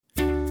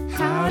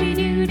howdy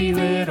doody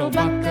little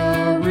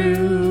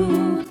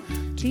buckaroo.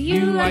 Do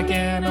you like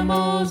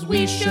animals?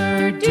 We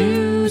sure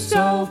do.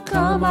 So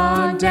come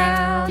on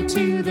down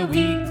to the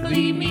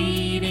weekly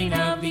meeting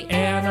of the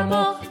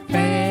Animal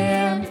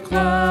Fan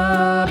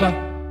Club.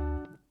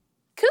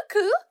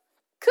 Cuckoo,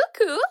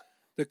 cuckoo.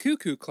 The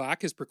cuckoo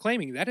clock is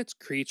proclaiming that it's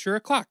creature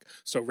o'clock,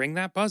 so ring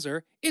that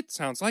buzzer. It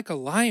sounds like a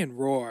lion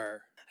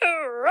roar.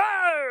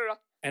 Hurrah!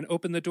 And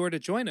open the door to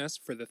join us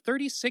for the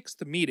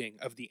 36th meeting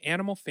of the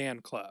Animal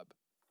Fan Club.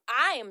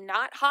 I'm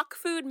not Hawk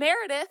Food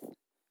Meredith.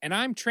 And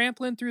I'm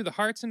trampling through the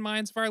hearts and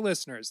minds of our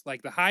listeners,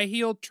 like the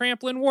high-heeled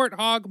trampling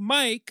warthog,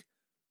 Mike.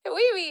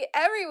 We meet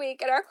every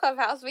week at our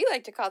clubhouse we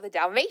like to call the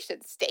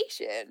Dalmatian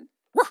Station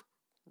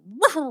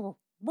to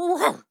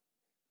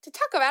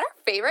talk about our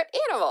favorite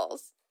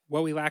animals.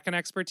 What we lack in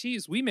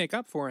expertise, we make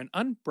up for in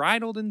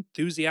unbridled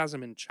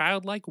enthusiasm and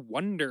childlike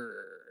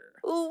wonder.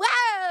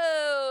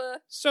 Whoa!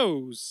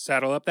 So,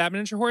 saddle up that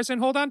miniature horse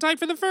and hold on tight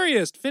for the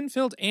furriest,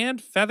 fin-filled,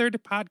 and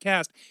feathered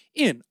podcast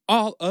in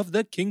all of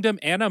the Kingdom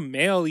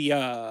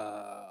Animalia.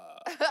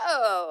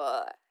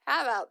 Oh,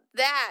 how about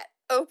that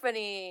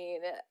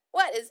opening?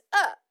 What is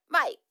up,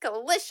 Mike?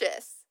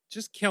 Delicious.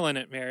 Just killing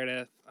it,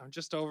 Meredith. I'm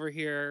just over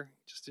here,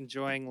 just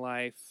enjoying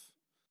life.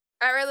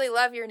 I really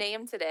love your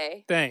name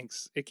today.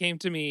 Thanks. It came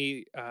to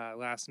me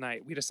last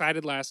night. We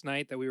decided last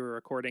night that we were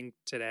recording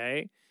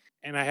today,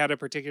 and I had a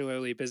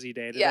particularly busy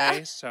day today.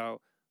 Yeah.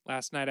 So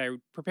last night I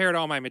prepared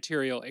all my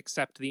material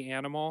except the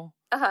animal.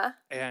 Uh-huh.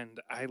 And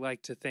I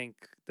like to think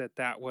that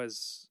that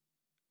was,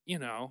 you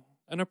know,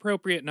 an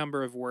appropriate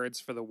number of words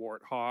for the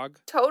warthog.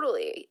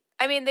 Totally.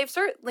 I mean, they've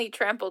certainly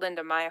trampled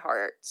into my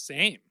heart.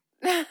 Same.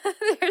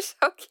 They're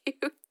so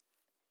cute.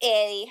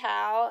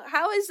 Anyhow,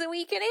 how is the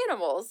week in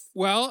animals?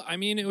 Well, I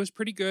mean, it was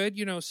pretty good.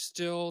 You know,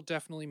 still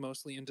definitely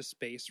mostly into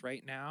space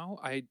right now.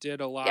 I did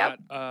a lot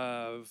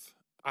of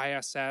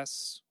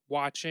ISS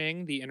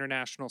watching, the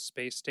International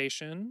Space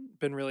Station.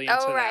 Been really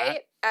into Oh,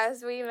 right. that.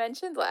 As we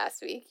mentioned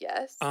last week,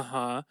 yes.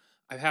 Uh-huh.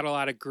 I've had a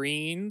lot of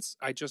greens.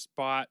 I just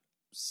bought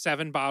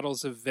 7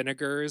 bottles of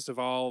vinegars of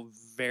all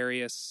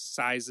various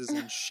sizes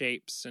and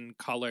shapes and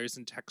colors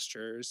and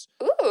textures.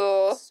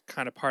 Ooh. It's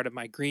kind of part of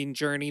my green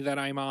journey that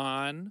I'm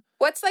on.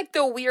 What's like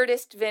the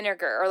weirdest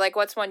vinegar? Or like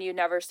what's one you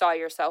never saw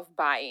yourself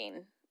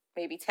buying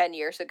maybe 10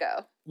 years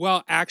ago?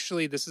 Well,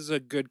 actually, this is a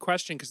good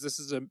question because this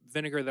is a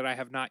vinegar that I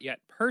have not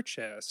yet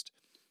purchased.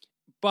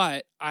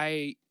 But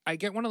I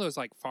get one of those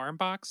like farm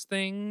box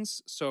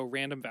things, so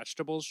random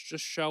vegetables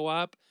just show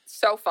up.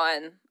 So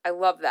fun. I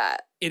love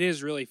that. It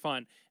is really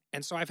fun.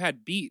 And so I've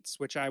had beets,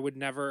 which I would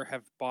never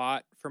have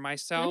bought for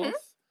myself. Mm-hmm.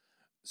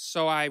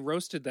 So I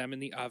roasted them in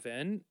the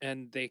oven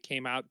and they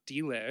came out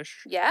delish.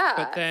 Yeah.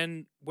 But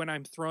then when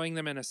I'm throwing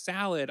them in a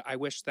salad, I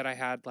wish that I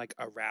had like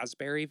a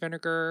raspberry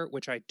vinegar,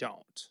 which I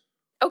don't.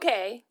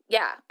 Okay.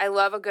 Yeah. I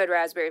love a good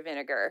raspberry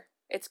vinegar.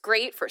 It's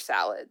great for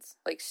salads.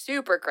 Like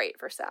super great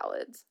for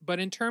salads. But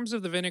in terms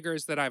of the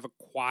vinegars that I've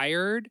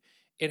acquired,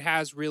 it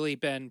has really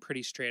been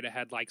pretty straight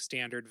ahead, like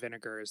standard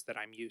vinegars that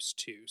I'm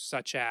used to,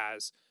 such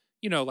as,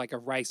 you know, like a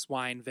rice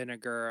wine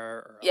vinegar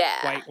or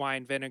a white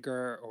wine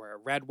vinegar or a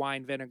red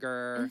wine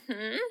vinegar.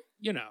 Mm-hmm.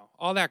 You know,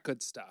 all that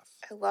good stuff.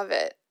 I love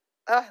it.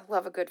 Oh, I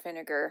love a good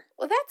vinegar.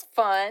 Well, that's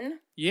fun.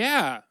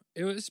 Yeah,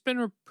 it's been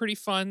a pretty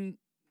fun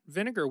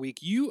vinegar week.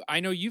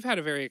 I know you've had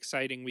a very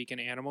exciting week in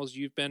animals.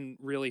 You've been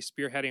really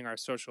spearheading our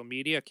social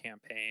media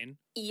campaign.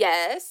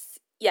 Yes,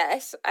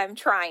 I'm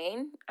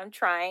trying. Man,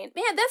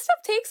 that stuff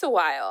takes a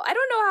while. I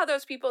don't know how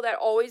those people that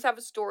always have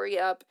a story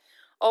up,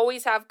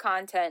 always have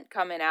content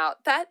coming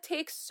out, that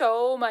takes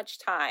so much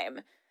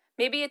time.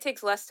 Maybe it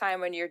takes less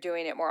time when you're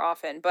doing it more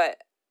often, but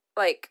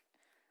like,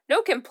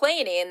 no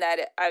complaining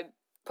that I'm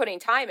putting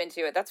time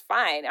into it. That's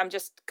fine. I'm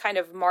just kind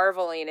of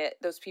marveling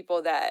at those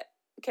people that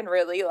can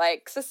really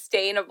like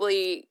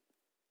sustainably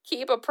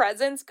keep a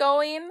presence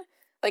going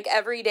like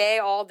every day,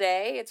 all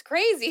day. It's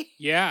crazy.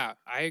 Yeah,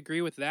 I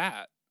agree with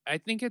that. I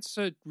think it's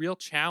a real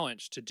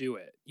challenge to do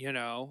it, you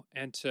know,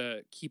 and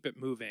to keep it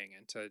moving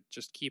and to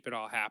just keep it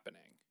all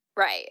happening.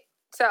 Right.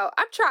 So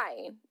I'm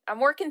trying. I'm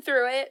working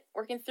through it,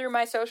 working through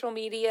my social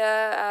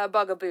media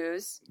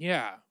bugaboos.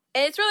 Yeah.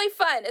 And it's really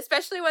fun,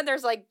 especially when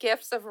there's like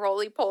gifs of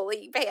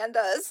roly-poly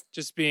pandas.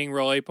 Just being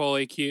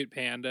roly-poly cute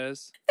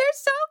pandas. They're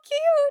so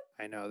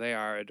cute. I know, they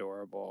are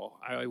adorable.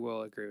 I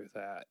will agree with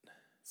that.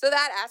 So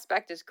that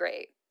aspect is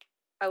great.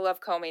 I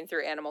love combing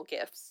through animal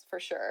gifs, for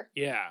sure.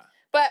 Yeah.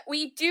 But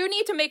we do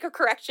need to make a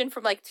correction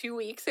from like 2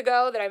 weeks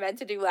ago that I meant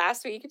to do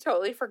last week. I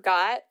totally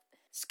forgot.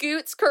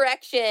 Scoots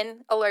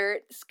correction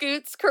alert.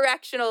 Scoots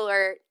correction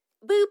alert.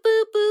 Boop,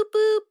 boop, boop,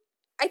 boop.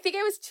 I think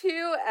it was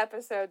 2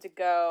 episodes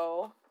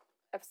ago.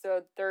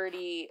 Episode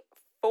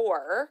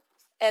 34.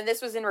 And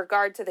this was in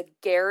regard to the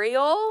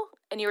gharial.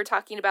 And you were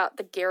talking about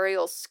the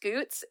gharial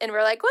scoots. And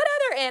we're like, what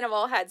other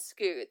animal had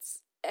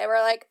scoots? And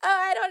we're like, oh,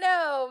 I don't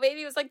know.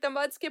 Maybe it was like the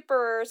mud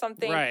skipper or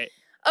something. Right.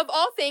 Of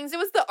all things, it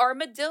was the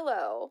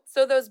armadillo.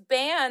 So those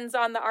bands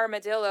on the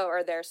armadillo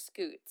are their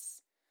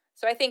scoots.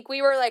 So I think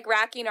we were like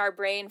racking our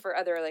brain for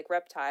other like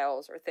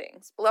reptiles or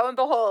things. Lo and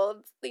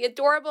behold, the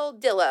adorable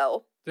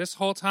Dillo. This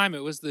whole time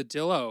it was the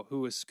Dillo who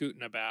was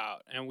scooting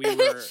about, and we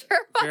were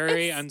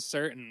very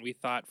uncertain. We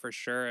thought for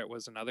sure it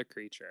was another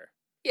creature.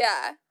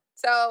 Yeah.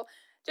 So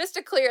just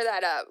to clear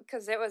that up,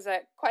 because it was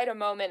quite a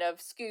moment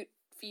of scoot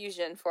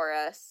fusion for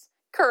us.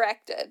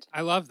 Corrected.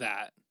 I love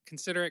that.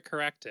 Consider it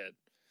corrected.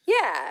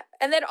 Yeah.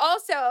 And then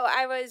also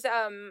I was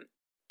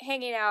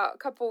hanging out a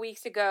couple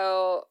weeks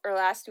ago or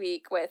last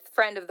week with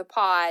friend of the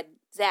pod,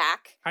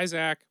 Zach. Hi,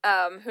 Zach.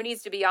 Who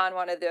needs to be on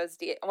one of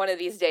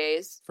these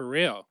days. For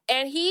real.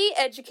 And he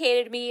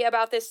educated me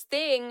about this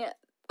thing,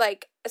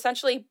 like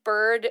essentially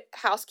bird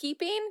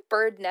housekeeping,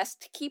 bird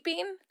nest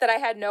keeping, that I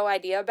had no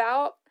idea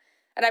about.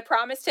 And I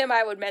promised him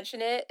I would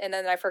mention it, and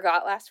then I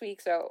forgot last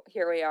week, so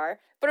here we are.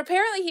 But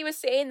apparently he was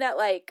saying that,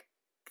 like,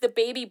 the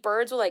baby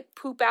birds will, like,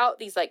 poop out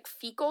these, like,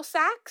 fecal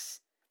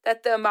sacs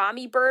that the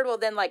mommy bird will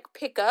then, like,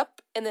 pick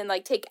up and then,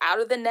 like, take out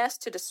of the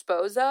nest to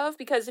dispose of.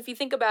 Because if you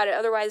think about it,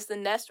 otherwise the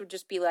nest would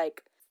just be,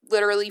 like,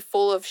 literally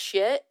full of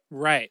shit.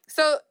 Right.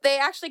 So they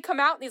actually come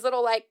out in these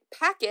little, like,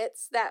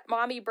 packets that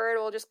mommy bird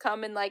will just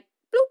come and, like,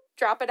 bloop,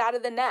 drop it out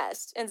of the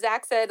nest. And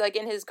Zach said, like,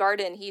 in his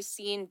garden, he's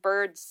seen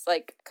birds,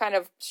 like, kind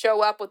of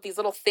show up with these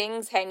little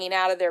things hanging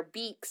out of their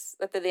beaks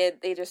that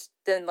they just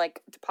then,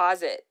 like,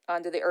 deposit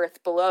onto the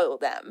earth below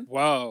them.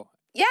 Whoa.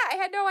 Yeah, I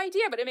had no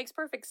idea, but it makes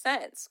perfect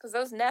sense, because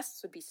those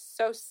nests would be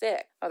so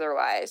sick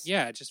otherwise.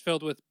 Yeah, just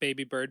filled with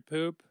baby bird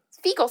poop.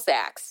 Fecal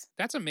sacs.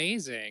 That's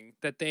amazing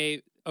that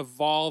they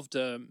evolved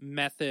a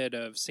method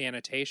of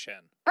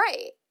sanitation.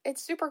 Right.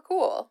 It's super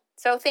cool.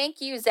 So thank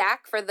you,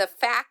 Zach, for the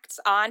facts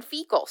on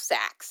fecal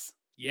sacs.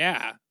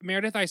 Yeah.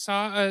 Meredith, I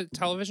saw a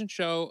television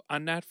show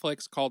on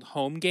Netflix called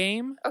Home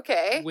Game.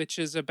 Okay. Which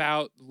is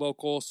about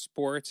local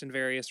sports in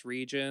various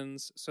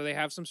regions. So they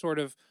have some sort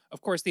of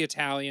course, the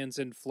Italians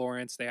in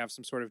Florence, they have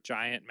some sort of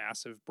giant,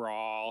 massive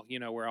brawl, you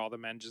know, where all the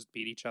men just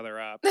beat each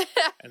other up.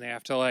 And they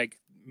have to, like,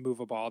 move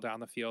a ball down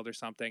the field or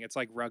something. It's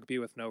like rugby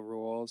with no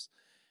rules.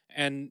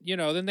 And, you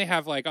know, then they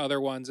have, like, other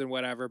ones and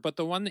whatever. But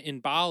the one in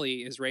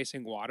Bali is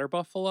racing water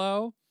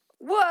buffalo.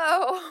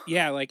 Whoa.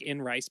 Yeah, like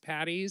in rice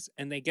paddies.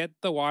 And they get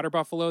the water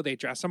buffalo, they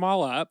dress them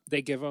all up.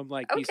 They give them,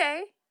 like, these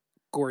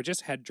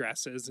gorgeous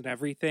headdresses and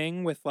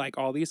everything with, like,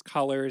 all these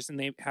colors. And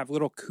they have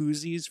little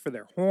koozies for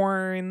their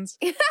horns.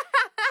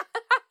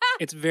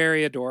 It's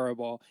very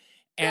adorable.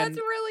 And,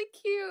 that's really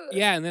cute.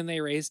 Yeah, and then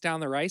they race down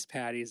the rice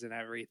paddies and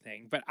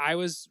everything. But I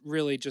was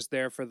really just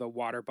there for the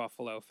water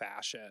buffalo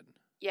fashion.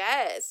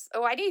 Yes.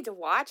 Oh, I need to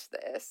watch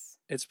this.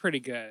 It's pretty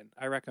good.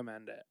 I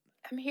recommend it.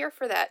 I'm here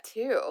for that,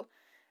 too.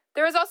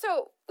 There was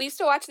also, we used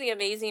to watch The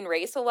Amazing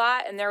Race a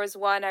lot, and there was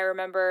one, I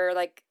remember,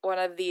 like, one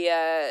of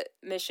the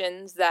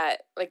missions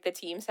that, like, the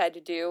teams had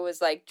to do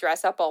was, like,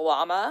 dress up a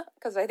llama,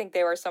 because I think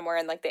they were somewhere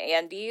in, like, the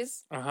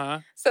Andes. Uh-huh.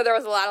 So there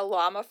was a lot of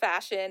llama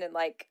fashion and,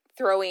 like,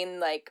 throwing,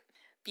 like,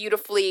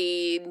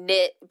 beautifully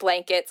knit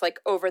blankets, like,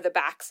 over the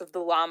backs of the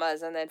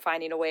llamas and then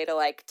finding a way to,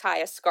 like, tie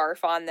a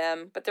scarf on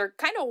them. But they're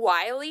kind of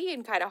wily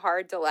and kind of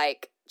hard to,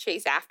 like,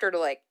 chase after to,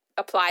 like,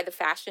 apply the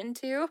fashion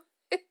to,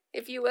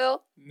 if you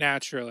will.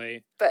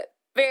 Naturally. But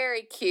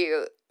very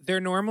cute.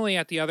 They're normally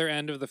at the other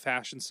end of the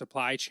fashion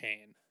supply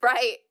chain.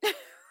 Right.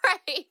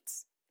 Right.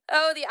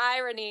 Oh, the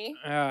irony.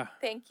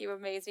 Thank you,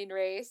 Amazing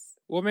Race.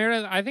 Well,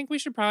 Meredith, I think we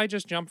should probably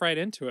just jump right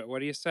into it. What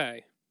do you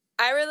say?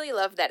 I really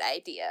love that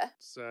idea.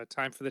 It's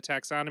time for the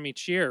taxonomy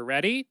cheer.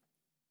 Ready?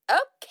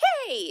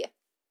 Okay.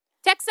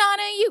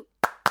 Taxonomy you.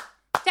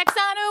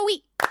 Taxonomy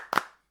we.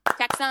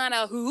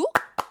 Taxonomy who?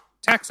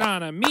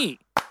 Taxonomy.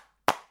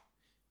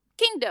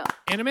 Kingdom.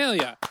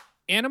 Animalia.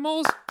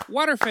 Animals.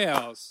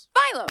 Waterfowls.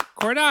 Phylum.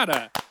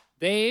 Chordata.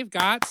 They've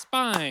got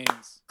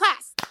spines.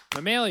 Class.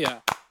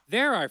 Mammalia.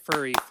 They're our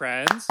furry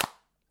friends.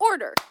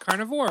 Order.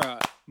 Carnivora.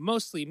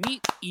 Mostly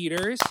meat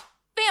eaters.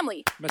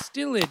 Family.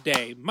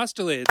 Mustelidae.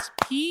 Mustelids.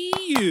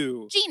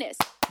 P.U. Genus.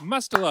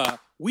 Mustela.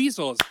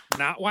 Weasels.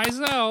 Not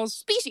Wisels.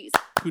 Species.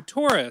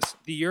 Putorus.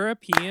 The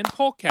European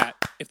polecat.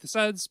 If the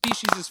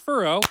subspecies is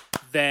furrow,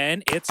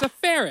 then it's a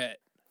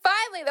ferret.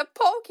 Finally, the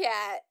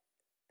polecat.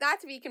 Not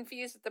to be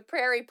confused with the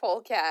prairie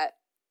polecat.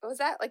 Was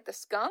that like the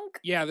skunk?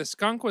 Yeah, the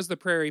skunk was the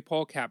prairie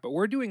polecat, but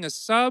we're doing a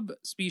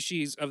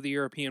subspecies of the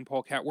European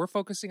polecat. We're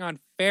focusing on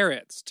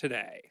ferrets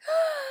today.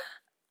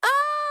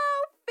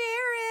 Oh,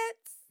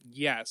 ferrets.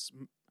 Yes.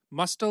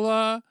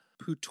 Mustela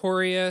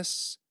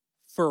putorius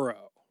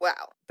furrow.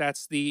 Wow.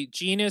 That's the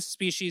genus,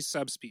 species,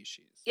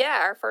 subspecies. Yeah,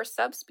 our first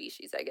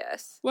subspecies, I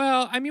guess.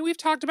 Well, I mean, we've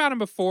talked about them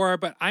before,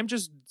 but I'm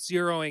just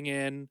zeroing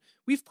in.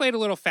 We've played a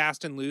little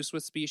fast and loose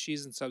with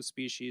species and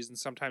subspecies, and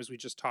sometimes we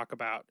just talk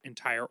about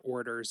entire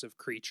orders of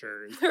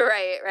creatures.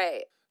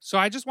 Right. So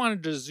I just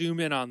wanted to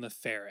zoom in on the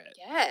ferret.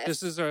 Yes.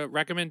 This is a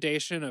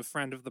recommendation of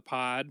friend of the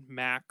pod,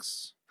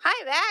 Max.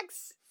 Hi,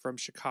 Max. From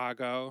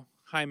Chicago.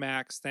 Hi,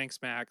 Max. Thanks,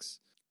 Max.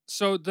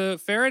 So the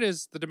ferret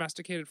is the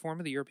domesticated form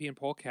of the European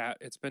polecat.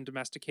 It's been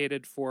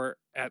domesticated for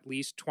at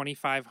least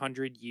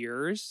 2,500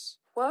 years.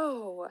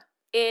 Whoa.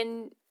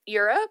 In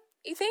Europe?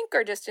 you think,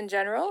 or just in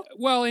general?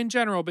 Well, in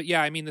general, but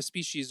yeah, I mean, the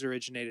species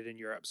originated in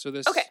Europe. So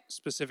this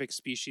specific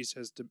species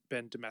has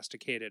been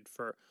domesticated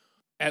for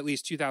at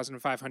least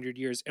 2,500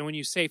 years. And when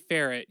you say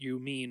ferret, you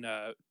mean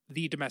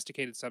the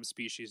domesticated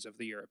subspecies of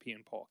the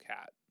European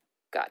polecat.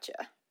 Gotcha.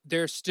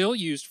 They're still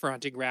used for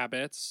hunting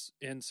rabbits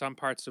in some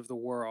parts of the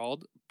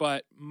world,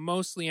 but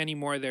mostly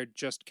anymore they're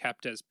just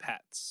kept as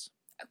pets.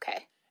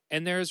 Okay.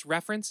 And there's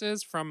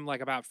references from like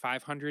about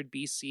 500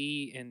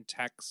 BC in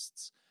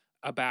texts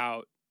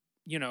about,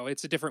 you know,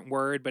 it's a different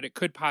word, but it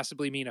could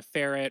possibly mean a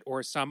ferret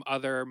or some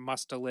other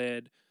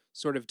mustelid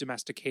sort of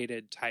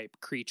domesticated type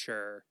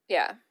creature.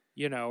 Yeah.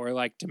 You know, or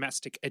like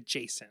domestic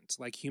adjacent,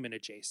 like human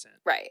adjacent.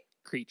 Right.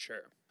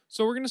 Creature.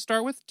 So we're going to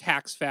start with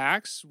tax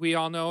facts. We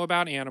all know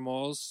about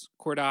animals.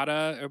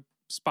 Chordata are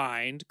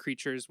spined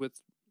creatures with,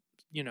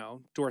 you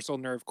know, dorsal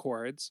nerve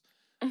cords.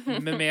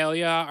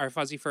 Mammalia are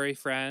fuzzy furry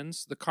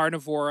friends. The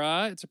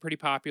Carnivora,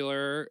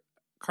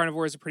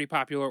 Carnivore is a pretty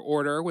popular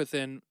order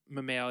within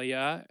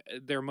Mammalia.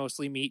 They're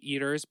mostly meat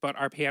eaters, but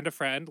our panda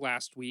friend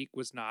last week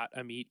was not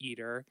a meat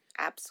eater.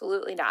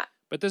 Absolutely not.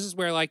 But this is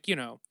where, like, you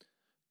know,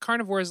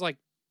 carnivores like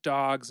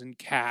dogs and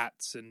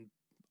cats and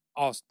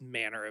all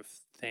manner of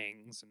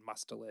things and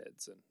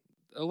mustelids and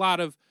a lot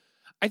of,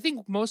 I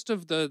think most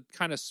of the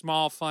kind of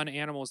small, fun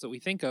animals that we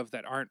think of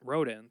that aren't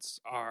rodents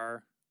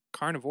are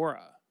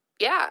carnivora.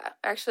 Yeah,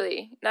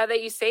 actually, now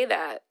that you say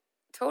that,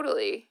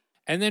 totally.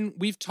 And then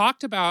we've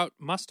talked about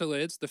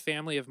mustelids, the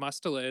family of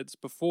mustelids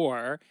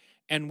before,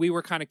 and we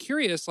were kind of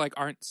curious, like,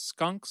 aren't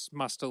skunks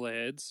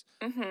mustelids?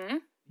 Mm-hmm.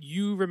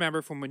 You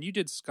remember from when you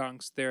did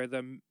skunks, they're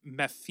the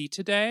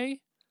Mephitidae?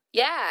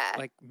 Yeah.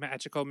 Like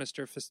magical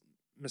Mr.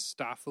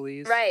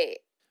 Mephistopheles. Right.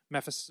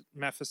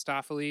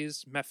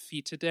 Mephistopheles,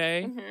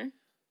 Mephitidae. Mm-hmm.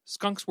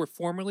 Skunks were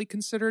formerly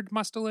considered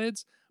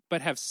mustelids,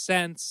 but have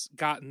since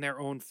gotten their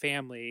own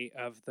family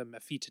of the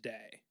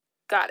Mephitidae.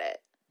 Got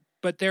it.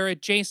 But they're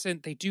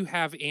adjacent. They do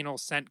have anal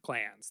scent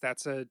glands.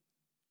 That's a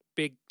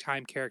big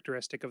time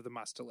characteristic of the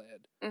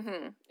mustelid.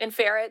 Mm-hmm. And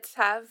ferrets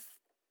have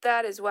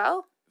that as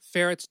well?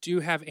 Ferrets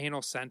do have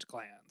anal scent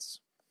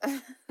glands.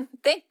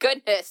 Thank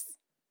goodness.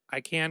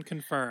 I can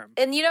confirm.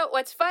 And you know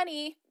what's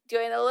funny?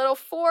 Doing a little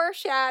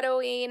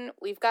foreshadowing,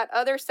 we've got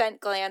other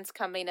scent glands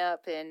coming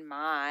up in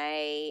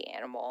my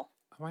animal.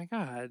 Oh my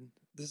God.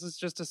 This is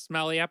just a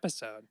smelly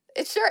episode.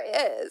 It sure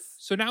is.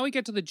 So now we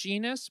get to the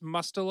genus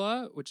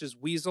Mustela, which is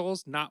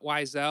weasels, not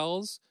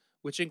weasels,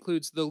 which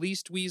includes the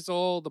least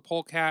weasel, the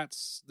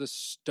polecats, the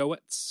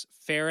stoats,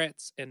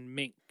 ferrets, and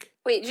mink.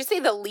 Wait, did you say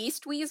the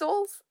least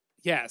weasels?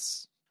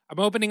 Yes. I'm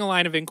opening a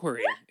line of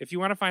inquiry. If you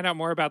want to find out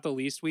more about the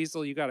least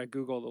weasel, you got to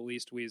Google the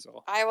least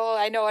weasel. I will.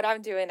 I know what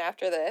I'm doing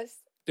after this.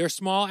 They're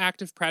small,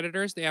 active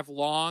predators. They have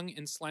long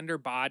and slender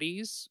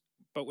bodies,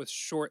 but with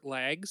short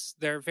legs.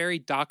 They're very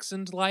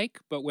dachshund-like,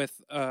 but with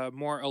a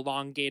more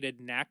elongated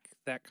neck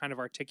that kind of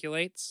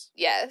articulates.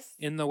 Yes.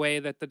 In the way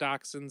that the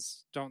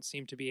dachshunds don't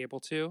seem to be able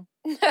to.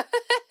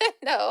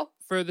 No.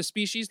 For the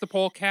species, the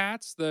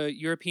polecats, the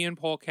European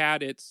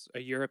polecat, it's a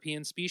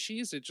European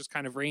species. It just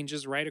kind of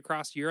ranges right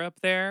across Europe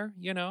there,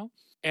 you know.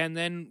 And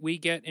then we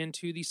get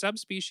into the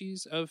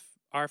subspecies of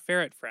our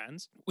ferret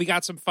friends. We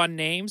got some fun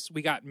names.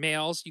 We got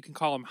males, you can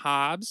call them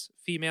Hobbs.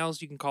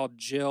 Females, you can call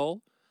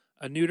Jill.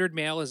 A neutered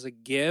male is a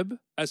gib.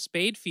 A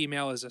spayed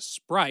female is a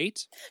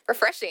sprite.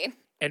 Refreshing.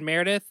 And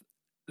Meredith,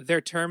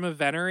 their term of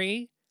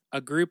venery,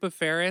 a group of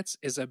ferrets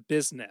is a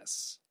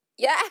business.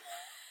 Yeah.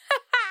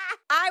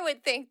 I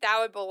would think that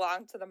would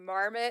belong to the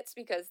marmots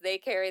because they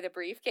carry the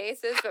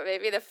briefcases, but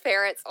maybe the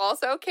ferrets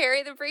also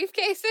carry the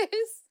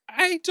briefcases.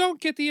 I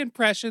don't get the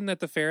impression that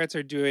the ferrets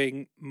are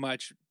doing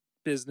much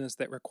business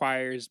that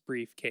requires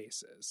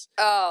briefcases.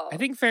 Oh. I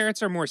think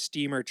ferrets are more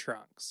steamer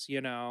trunks,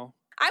 you know?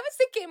 I was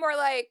thinking more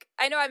like,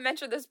 I know I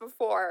mentioned this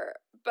before,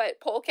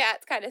 but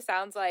polecat kind of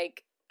sounds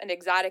like an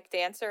exotic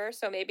dancer.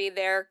 So maybe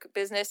their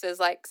business is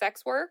like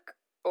sex work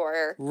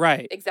or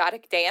right.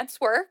 exotic dance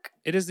work.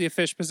 It is the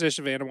official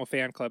position of Animal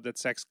Fan Club that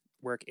sex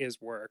work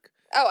is work.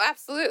 Oh,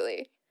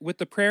 absolutely. With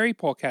the prairie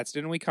polecats,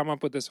 didn't we come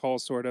up with this whole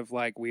sort of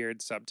like weird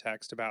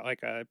subtext about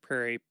like a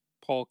prairie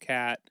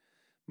polecat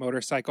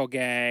motorcycle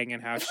gang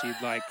and how she'd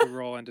like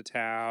roll into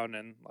town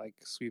and like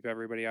sweep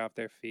everybody off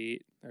their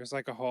feet? There's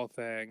like a whole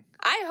thing.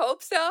 I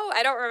hope so.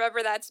 I don't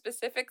remember that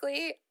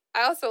specifically.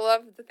 I also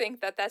love to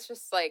think that that's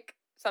just like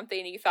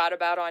something you thought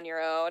about on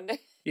your own.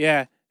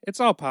 Yeah,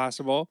 it's all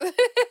possible.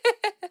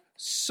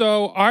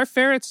 So our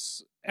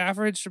ferrets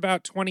average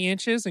about 20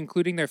 inches,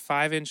 including their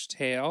 5-inch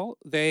tail.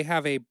 They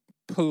have a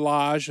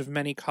pelage of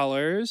many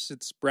colors.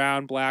 It's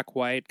brown, black,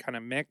 white, kind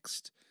of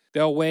mixed.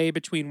 They'll weigh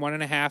between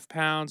 1.5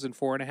 pounds and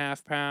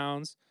 4.5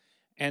 pounds,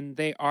 and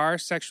they are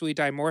sexually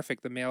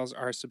dimorphic. The males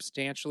are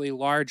substantially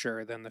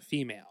larger than the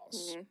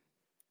females.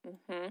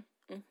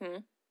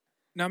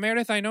 Now,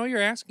 Meredith, I know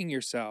you're asking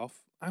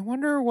yourself, I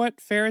wonder what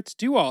ferrets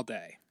do all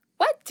day.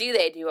 What do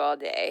they do all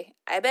day?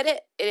 I bet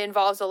it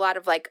involves a lot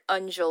of like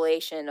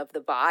undulation of the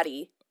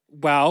body.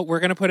 Well, we're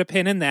going to put a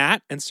pin in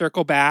that and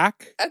circle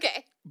back.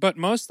 Okay. But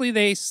mostly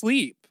they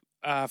sleep.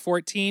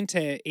 14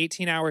 to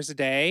 18 hours a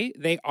day.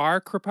 They are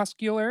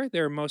crepuscular.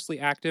 They're mostly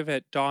active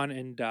at dawn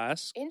and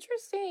dusk.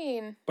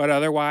 Interesting. But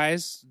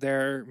otherwise,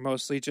 they're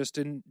mostly just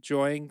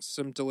enjoying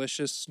some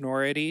delicious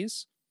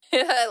snorities.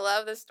 I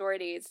love the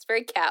snorities. It's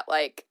very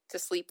cat-like to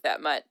sleep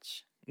that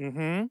much.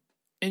 Mm-hmm.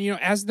 And,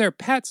 as their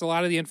pets, a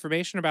lot of the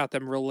information about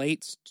them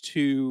relates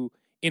to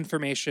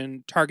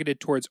information targeted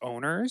towards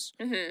owners.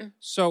 Mm-hmm.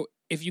 So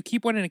if you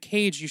keep one in a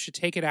cage, you should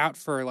take it out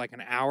for like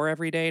an hour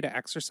every day to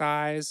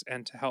exercise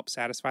and to help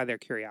satisfy their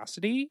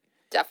curiosity.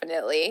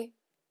 Definitely.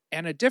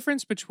 And a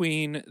difference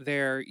between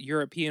their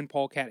European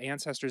polecat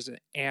ancestors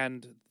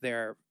and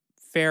their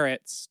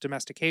ferrets'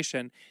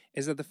 domestication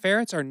is that the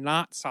ferrets are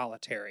not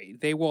solitary.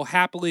 They will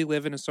happily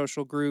live in a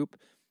social group.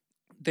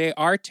 They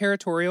are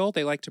territorial.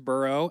 They like to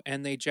burrow,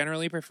 and they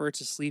generally prefer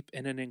to sleep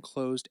in an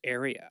enclosed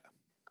area.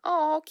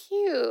 Oh,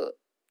 cute.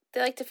 They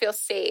like to feel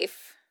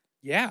safe.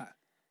 Yeah.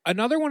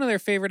 Another one of their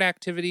favorite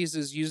activities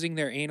is using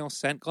their anal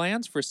scent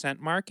glands for scent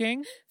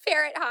marking.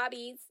 Ferret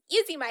hobbies.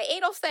 Using my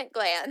anal scent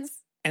glands.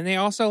 And they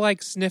also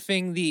like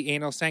sniffing the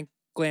anal scent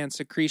gland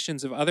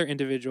secretions of other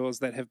individuals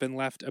that have been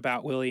left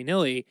about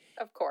willy-nilly.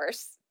 Of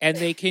course. And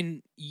they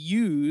can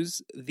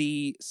use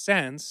the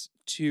scents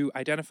to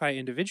identify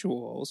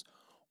individuals,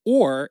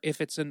 or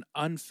if it's an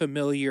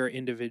unfamiliar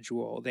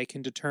individual, they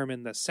can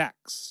determine the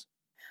sex.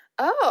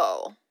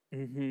 Oh,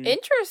 Mm-hmm.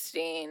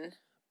 Interesting.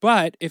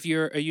 But if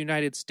you're a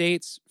United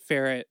States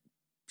ferret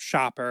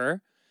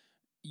shopper,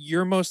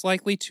 you're most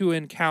likely to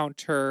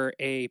encounter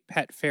a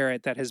pet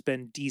ferret that has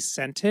been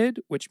descented,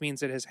 which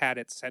means it has had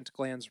its scent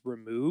glands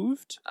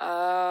removed.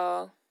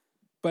 Oh.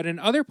 But in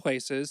other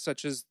places,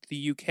 such as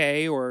the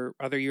UK or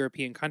other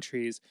European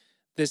countries,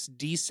 this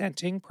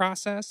descenting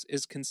process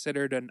is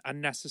considered an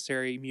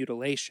unnecessary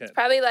mutilation. It's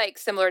probably like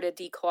similar to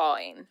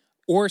declawing.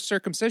 Or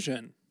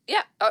circumcision.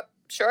 Yeah. Oh,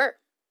 sure.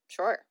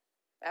 Sure.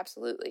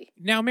 Absolutely.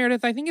 Now,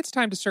 Meredith, I think it's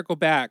time to circle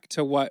back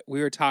to what we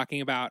were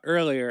talking about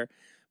earlier,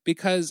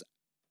 because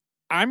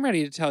I'm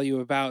ready to tell you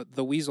about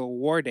the Weasel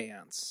War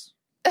Dance.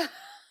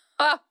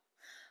 Oh,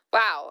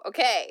 wow.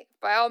 Okay.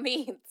 By all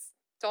means.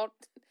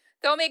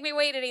 Don't make me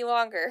wait any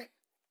longer.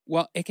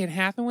 Well, it can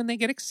happen when they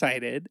get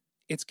excited.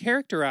 It's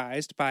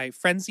characterized by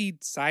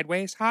frenzied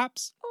sideways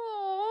hops,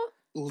 Aww.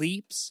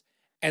 leaps,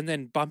 and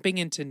then bumping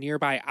into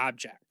nearby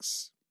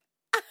objects.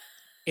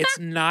 It's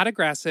not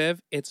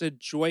aggressive. It's a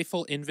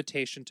joyful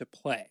invitation to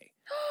play.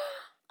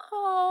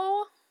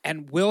 Oh.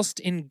 And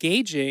whilst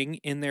engaging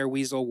in their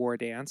Weasel War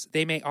Dance,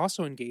 they may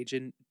also engage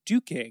in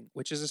duking,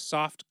 which is a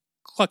soft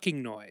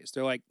clucking noise.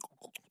 They're like...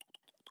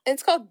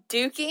 It's called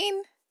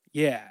duking?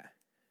 Yeah.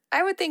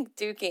 I would think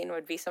duking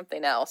would be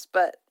something else,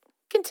 but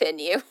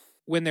continue.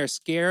 When they're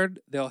scared,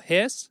 they'll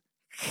hiss.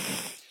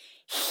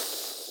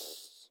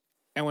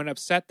 And when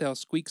upset, they'll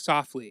squeak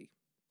softly.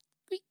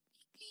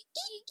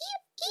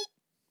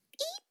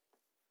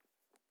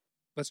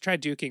 Let's try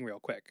duking real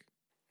quick.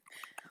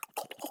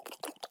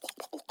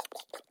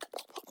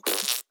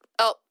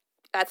 Oh,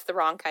 that's the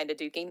wrong kind of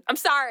duking. I'm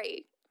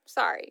sorry.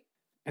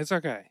 It's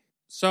okay.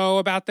 So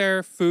about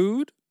their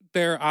food,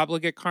 they're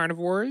obligate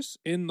carnivores.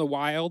 In the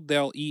wild,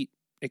 they'll eat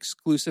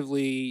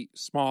exclusively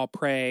small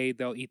prey.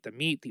 They'll eat the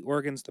meat, the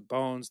organs, the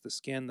bones, the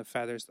skin, the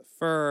feathers, the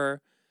fur.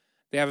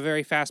 They have a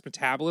very fast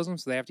metabolism,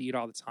 so they have to eat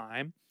all the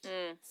time.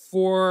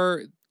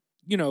 For,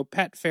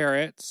 pet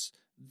ferrets,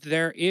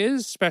 there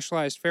is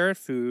specialized ferret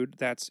food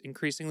that's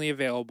increasingly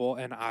available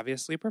and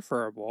obviously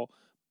preferable,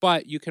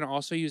 but you can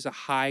also use a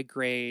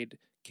high-grade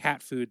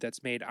cat food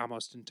that's made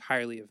almost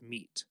entirely of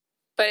meat.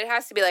 But it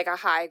has to be like a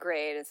high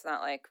grade. It's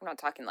not like, we're not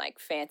talking like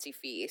Fancy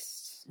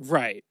Feast.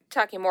 Right.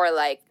 We're talking more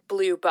like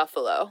Blue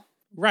Buffalo.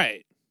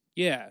 Right.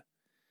 Yeah.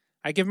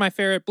 I give my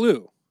ferret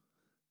Blue.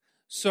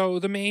 So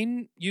the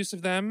main use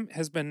of them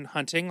has been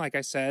hunting. Like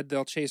I said,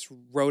 they'll chase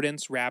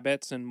rodents,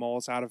 rabbits, and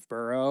moles out of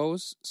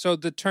burrows. So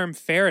the term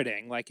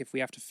ferreting, like if we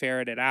have to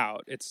ferret it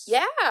out, it's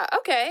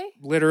okay.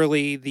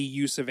 Literally the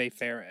use of a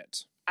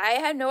ferret. I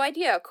had no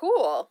idea.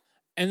 Cool.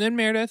 And then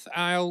Meredith,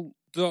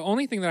 the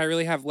only thing that I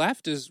really have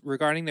left is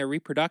regarding their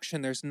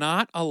reproduction. There's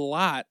not a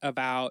lot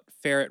about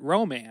ferret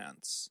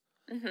romance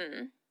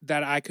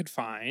that I could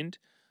find.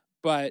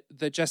 But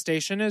the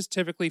gestation is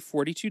typically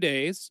 42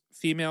 days.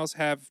 Females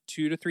have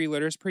 2 to 3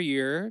 litters per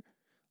year.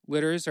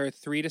 Litters are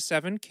 3 to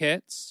 7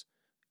 kits.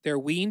 They're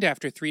weaned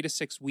after 3 to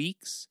 6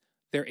 weeks.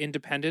 They're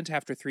independent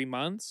after 3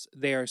 months.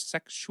 They are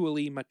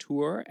sexually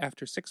mature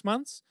after 6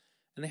 months.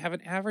 And they have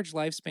an average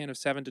lifespan of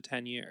 7 to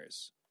 10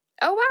 years.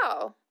 Oh,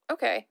 wow.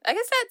 Okay. I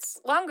guess that's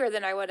longer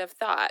than I would have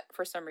thought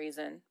for some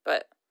reason.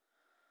 But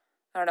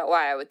I don't know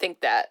why I would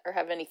think that or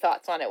have any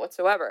thoughts on it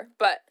whatsoever.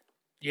 But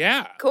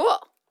yeah. Cool.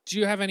 Do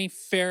you have any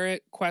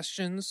ferret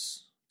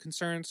questions,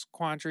 concerns,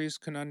 quandaries,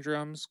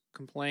 conundrums,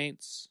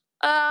 complaints?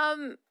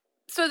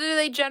 So do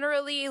they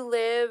generally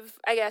live,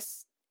 I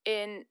guess,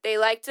 they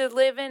like to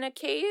live in a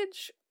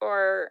cage?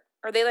 Or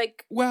are they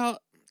like... Well...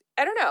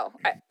 I don't know.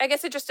 I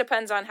guess it just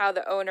depends on how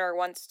the owner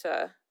wants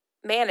to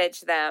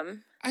manage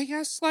them. I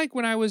guess, like,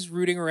 when I was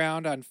rooting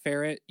around on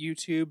ferret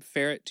YouTube,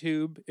 ferret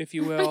tube, if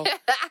you will,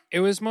 it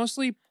was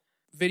mostly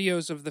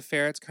videos of the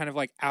ferrets kind of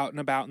like out and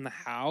about in the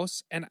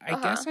house. And I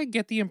guess I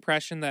get the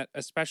impression that,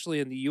 especially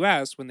in the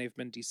US, when they've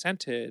been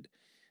descented,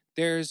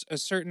 there's a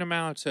certain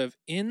amount of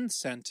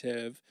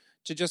incentive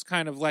to just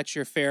kind of let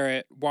your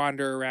ferret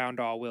wander around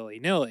all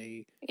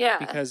willy-nilly. Yeah.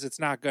 Because it's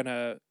not going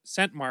to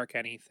scent mark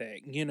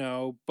anything, you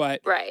know,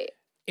 but right.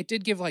 It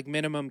did give like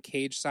minimum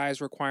cage size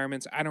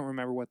requirements. I don't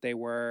remember what they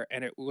were.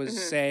 And it was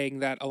saying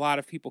that a lot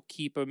of people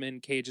keep them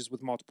in cages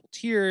with multiple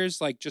tiers,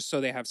 like just so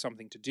they have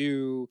something to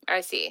do.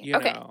 I see. You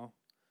know.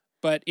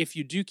 But if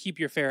you do keep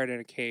your ferret in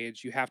a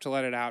cage, you have to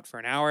let it out for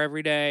an hour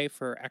every day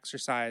for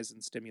exercise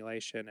and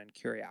stimulation and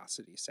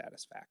curiosity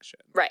satisfaction.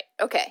 Right.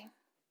 Okay.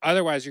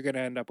 Otherwise, you're going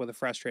to end up with a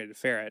frustrated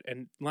ferret.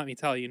 And let me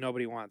tell you,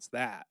 nobody wants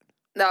that.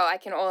 No, I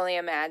can only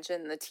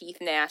imagine the teeth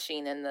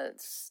gnashing and the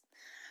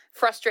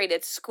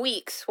frustrated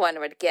squeaks one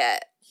would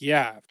get.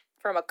 Yeah.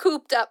 From a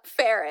cooped up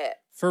ferret.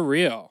 For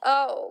real.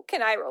 Oh,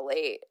 can I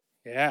relate?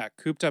 Yeah,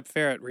 cooped up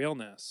ferret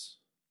realness.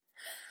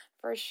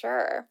 For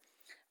sure.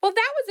 Well,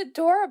 that was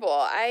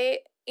adorable.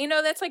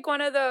 That's like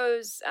one of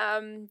those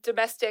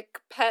domestic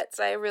pets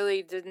I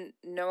really didn't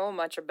know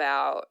much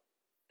about.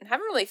 And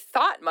haven't really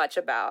thought much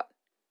about.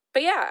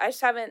 But yeah, I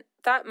just haven't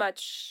thought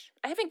much.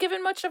 I haven't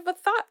given much of a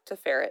thought to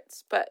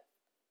ferrets, but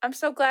I'm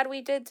so glad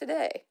we did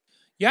today.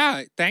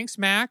 Yeah, thanks,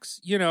 Max.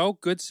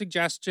 Good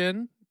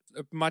suggestion.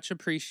 Much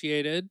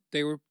appreciated.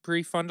 They were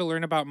pretty fun to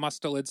learn about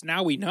mustelids.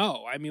 Now we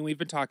know. I mean, we've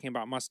been talking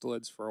about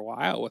mustelids for a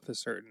while with a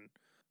certain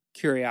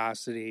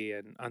curiosity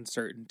and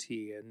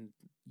uncertainty. And,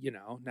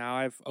 now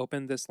I've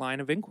opened this line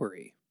of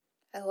inquiry.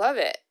 I love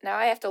it. Now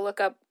I have to look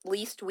up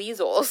least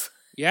weasels.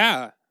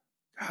 Yeah.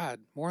 God,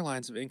 more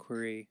lines of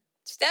inquiry.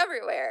 Just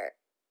everywhere.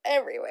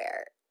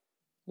 Everywhere.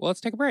 Well, let's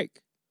take a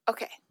break.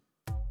 Okay.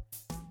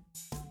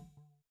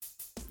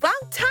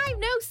 Long time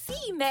no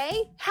see,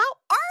 May. How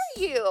are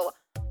you?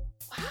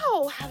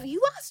 Wow, have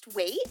you lost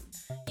weight?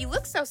 You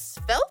look so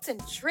svelte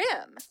and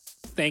trim.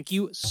 Thank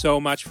you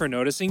so much for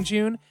noticing,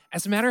 June.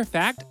 As a matter of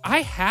fact,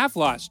 I have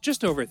lost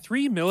just over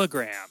 3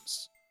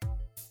 milligrams.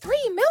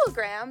 3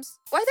 milligrams?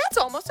 Why, that's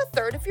almost a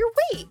third of your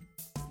weight.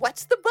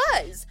 What's the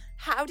buzz?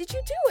 How did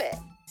you do it?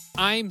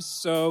 I'm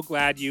so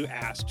glad you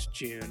asked,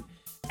 June.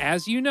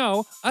 As you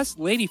know, us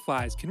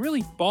ladyflies can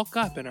really bulk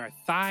up in our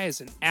thighs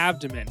and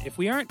abdomen if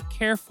we aren't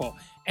careful,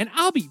 and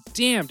I'll be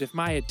damned if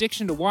my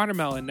addiction to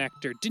watermelon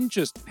nectar didn't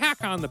just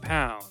pack on the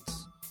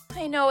pounds.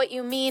 I know what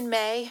you mean,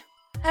 May.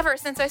 Ever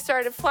since I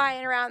started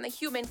flying around the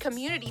human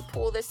community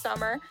pool this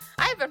summer,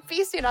 I've been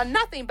feasting on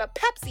nothing but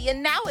Pepsi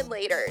and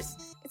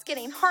Now-and-Laters. It's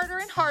getting harder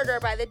and harder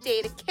by the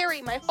day to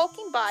carry my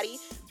hulking body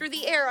through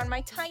the air on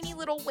my tiny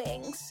little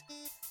wings.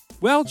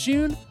 Well,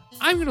 June,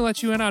 I'm going to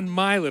let you in on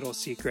my little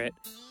secret.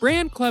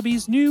 Brand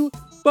Clubby's new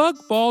Bug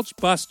Bulge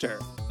Buster,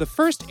 the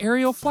first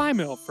aerial fly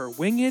mill for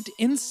winged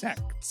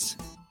insects.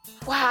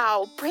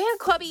 Wow, Brand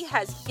Clubby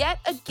has yet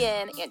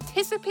again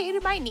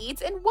anticipated my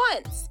needs and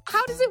wants.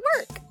 How does it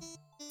work?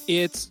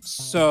 It's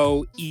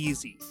so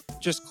easy.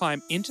 Just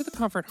climb into the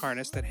comfort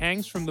harness that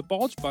hangs from the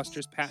Bulge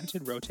Buster's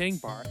patented rotating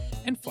bar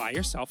and fly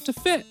yourself to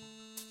fit.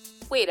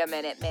 Wait a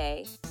minute,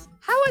 May.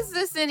 How is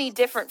this any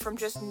different from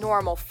just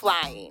normal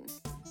flying?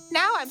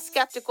 Now I'm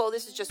skeptical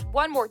this is just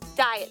one more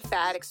diet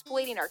fad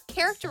exploiting our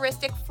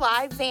characteristic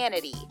fly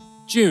vanity.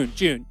 June,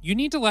 you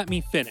need to let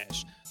me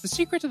finish. The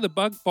secret to the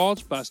Bug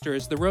Bulge Buster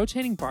is the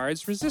rotating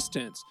bar's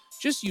resistance.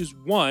 Just use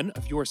one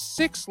of your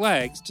 6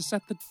 legs to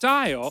set the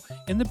dial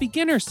in the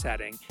beginner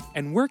setting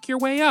and work your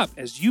way up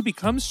as you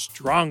become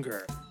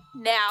stronger.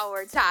 Now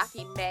we're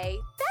talking, May.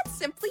 That's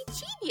simply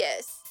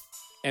genius.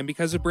 And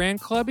because of Brand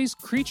Clubby's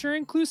creature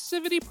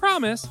inclusivity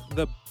promise,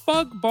 the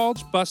Bug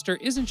Bulge Buster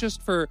isn't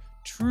just for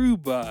true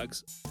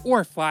bugs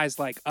or flies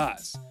like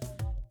us.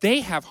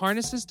 They have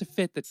harnesses to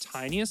fit the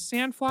tiniest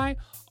sandfly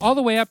all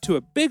the way up to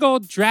a big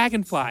old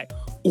dragonfly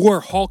or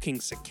hulking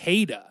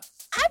cicada.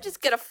 I'm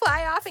just gonna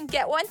fly off and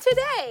get one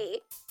today.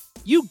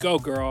 You go,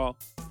 girl.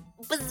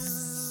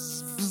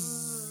 Buzz.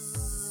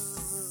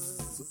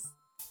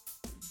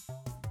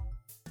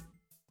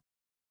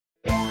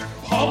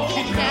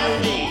 Pumpkin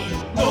County,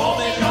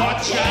 Northern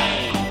Hot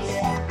Chains.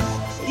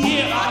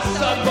 Here are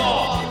some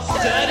more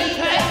sturdy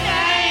pet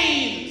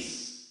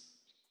names.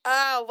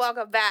 Oh,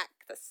 welcome back.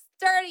 The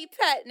sturdy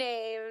pet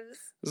names.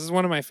 This is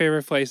one of my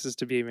favorite places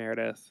to be,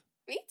 Meredith.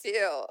 Me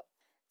too.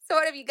 So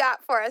what have you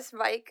got for us,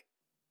 Mike?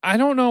 I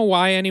don't know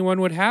why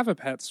anyone would have a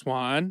pet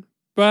swan,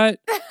 but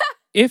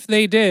if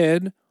they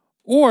did,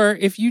 or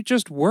if you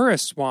just were a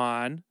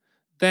swan,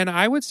 then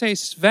I would say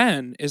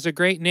Sven is a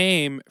great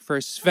name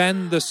for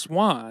Sven the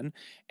Swan,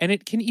 and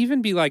it can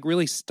even be like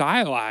really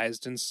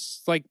stylized and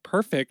like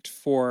perfect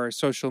for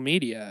social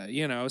media,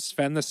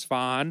 Sven the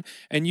Swan,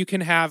 and you can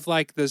have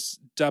like this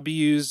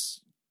W's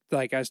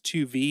like as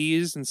 2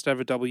 V's instead of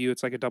a W,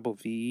 it's like a double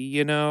V,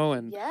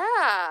 and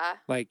yeah,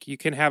 like you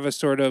can have a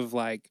sort of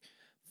like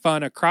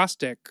fun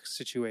acrostic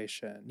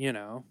situation,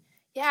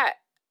 Yeah.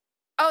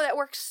 Oh, that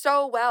works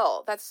so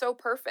well. That's so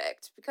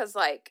perfect because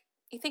like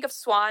you think of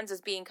swans as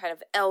being kind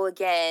of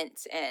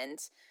elegant and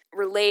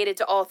related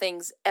to all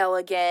things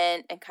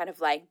elegant and kind of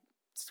like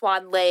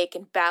Swan Lake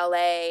and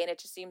ballet, and it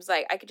just seems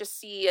like I could just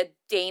see a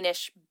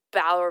Danish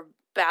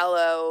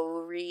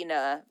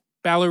ballerina.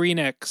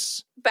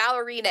 Ballerinics,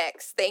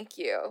 thank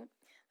you.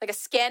 Like a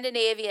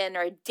Scandinavian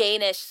or a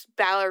Danish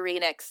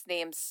ballerinics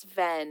named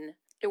Sven.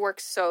 It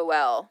works so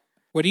well.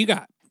 What do you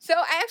got? So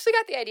I actually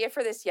got the idea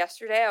for this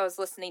yesterday. I was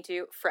listening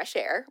to Fresh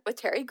Air with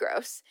Terry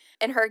Gross,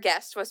 and her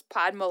guest was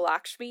Padma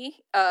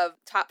Lakshmi of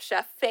Top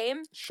Chef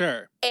fame.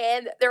 Sure.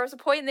 And there was a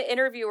point in the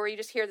interview where you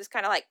just hear this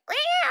kind of like,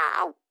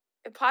 meow.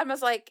 And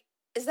Padma's like,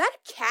 is that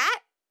a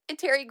cat? And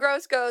Terry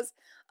Gross goes,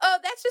 oh,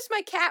 that's just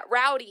my cat,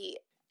 Rowdy.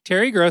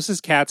 Terry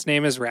Gross's cat's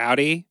name is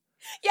Rowdy?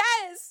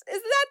 Yes.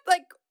 Isn't that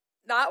like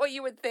not what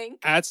you would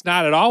think? That's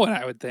not at all what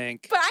I would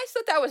think. But I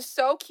thought that was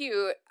so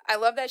cute. I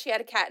love that she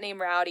had a cat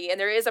named Rowdy, and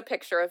there is a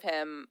picture of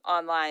him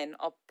online.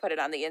 I'll put it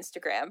on the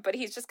Instagram. But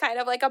he's just kind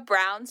of like a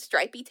brown,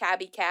 stripy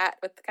tabby cat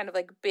with kind of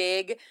like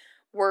big,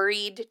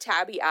 worried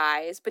tabby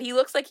eyes. But he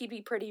looks like he'd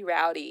be pretty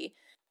rowdy.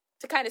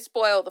 To kind of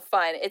spoil the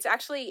fun, it's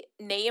actually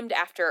named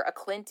after a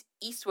Clint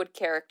Eastwood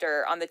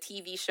character on the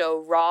TV show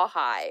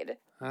Rawhide.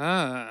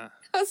 Ah.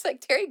 I was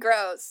like, Terry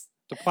Gross.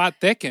 The plot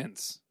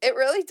thickens. It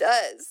really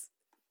does.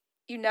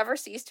 You never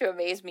cease to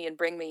amaze me and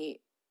bring me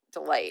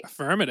delight.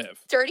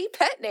 Affirmative. Dirty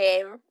pet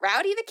name,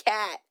 Rowdy the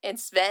cat, and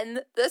Sven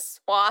the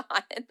swan.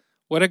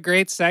 What a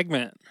great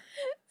segment.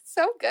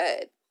 So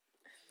good.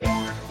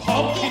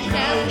 Pumpkin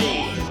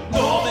candy,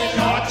 Northern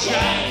or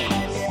James.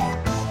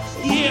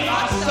 Here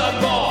are some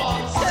more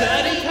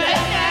dirty pet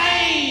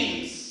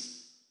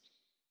names.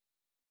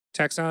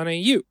 Texana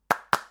you.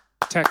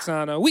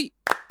 Texana we.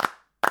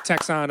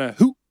 Texana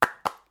who.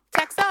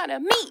 Texana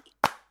me.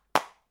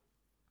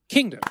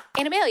 Kingdom.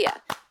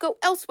 Animalia, go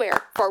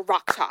elsewhere for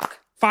rock talk.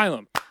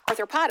 Phylum.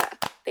 Arthropoda,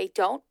 they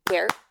don't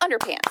wear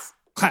underpants.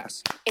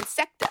 Class.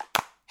 Insecta,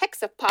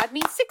 hexapod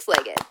means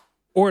six-legged.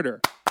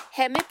 Order.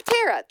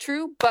 Hemiptera,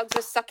 true bugs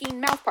with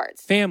sucking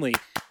mouthparts. Family.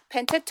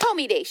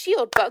 Pentatomidae,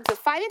 shield bugs with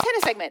 5 antenna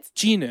segments.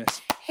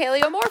 Genus.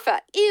 Heliomorpha,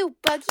 ew,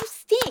 bug, you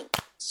stink.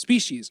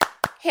 Species.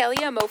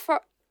 Heliomorphalis,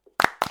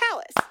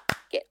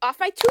 get off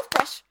my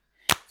toothbrush,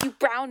 you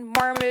brown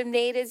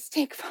marmorated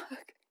stink bug.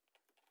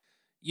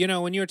 You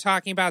know, when you were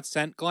talking about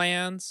scent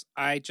glands,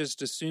 I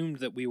just assumed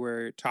that we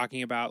were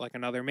talking about like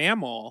another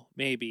mammal,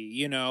 maybe,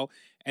 you know?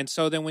 And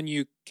so then when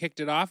you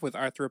kicked it off with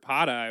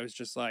Arthropoda, I was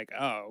just like,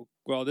 oh,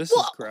 well, this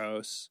is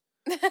gross.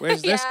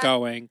 Where's this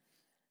going?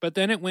 But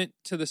then it went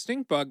to the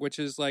stink bug, which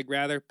is like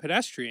rather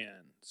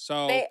pedestrian.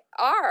 So they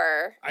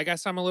are. I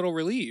guess I'm a little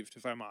relieved,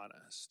 if I'm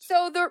honest.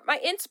 So my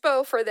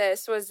inspo for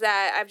this was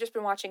that I've just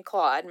been watching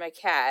Claude, my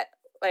cat,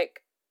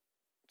 like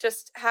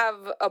just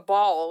have a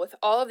ball with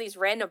all of these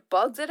random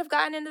bugs that have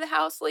gotten into the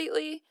house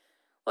lately.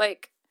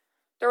 Like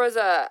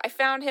I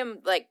found him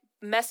like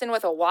messing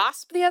with a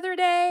wasp the other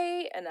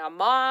day and a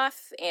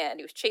moth, and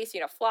he was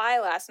chasing a fly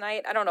last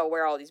night. I don't know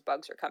where all these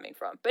bugs are coming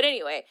from. But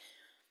anyway,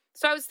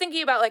 so I was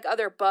thinking about like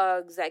other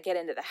bugs that get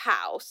into the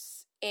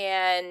house,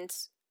 and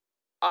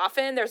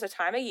often there's a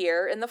time of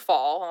year in the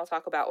fall, and I'll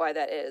talk about why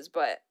that is,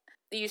 but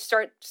you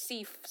start to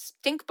see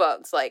stink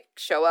bugs like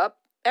show up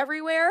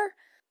everywhere.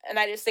 And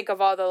I just think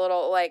of all the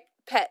little like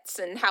pets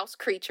and house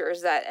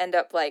creatures that end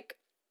up like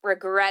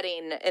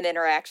regretting an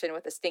interaction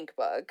with a stink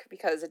bug,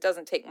 because it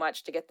doesn't take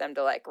much to get them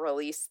to like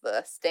release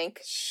the stink.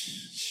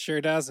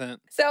 Sure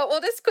doesn't. So we'll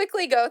just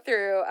quickly go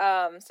through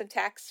some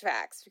tax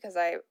facts, because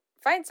I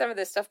find some of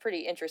this stuff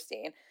pretty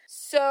interesting.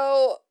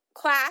 So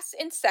class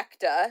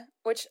Insecta,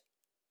 which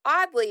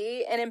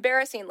oddly and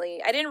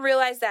embarrassingly, I didn't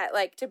realize that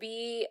like to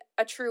be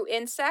a true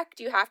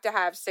insect, you have to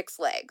have 6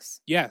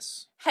 legs.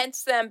 Yes.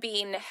 Hence them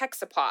being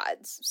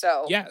hexapods.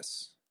 So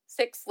yes.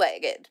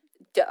 6-legged.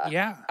 Duh.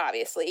 Yeah.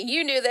 Obviously.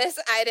 You knew this.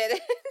 I didn't.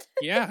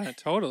 Yeah,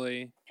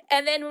 totally.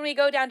 And then when we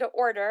go down to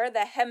order,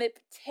 the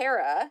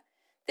Hemiptera,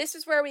 this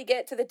is where we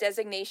get to the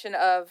designation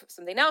of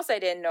something else I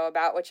didn't know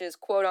about, which is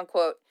quote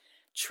unquote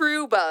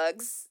true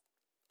bugs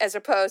as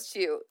opposed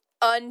to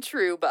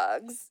untrue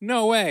bugs.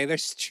 No way.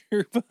 There's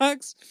true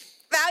bugs?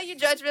 Value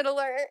judgment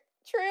alert.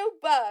 True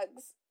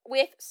bugs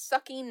with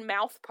sucking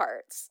mouth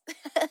parts.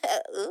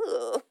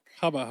 Ooh.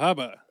 Hubba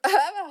hubba.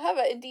 Hubba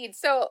hubba, indeed.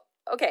 So,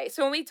 okay,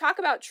 so when we talk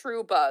about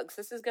true bugs,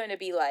 this is going to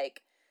be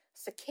like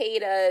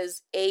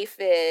cicadas,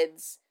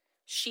 aphids,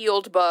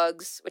 shield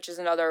bugs, which is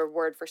another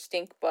word for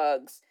stink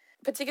bugs.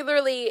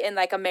 Particularly in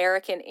like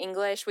American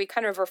English, we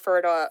kind of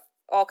refer to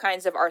all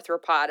kinds of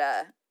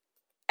arthropoda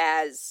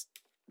as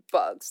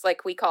bugs.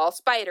 Like we call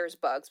spiders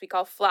bugs, we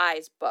call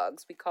flies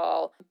bugs, we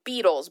call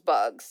beetles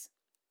bugs.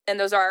 And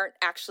those aren't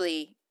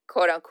actually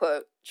quote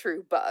unquote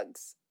true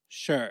bugs.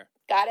 Sure.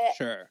 Got it?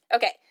 Sure.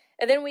 Okay.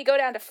 And then we go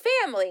down to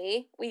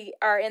family. We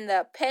are in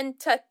the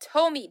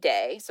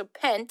Pentatomidae. So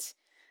pent,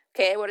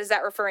 okay, what is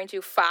that referring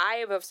to?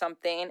 5 of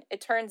something.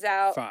 It turns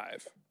out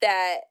 5.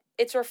 that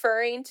it's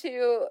referring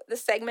to the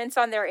segments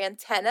on their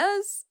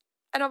antennas.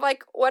 And I'm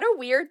like, what a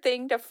weird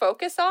thing to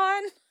focus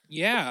on.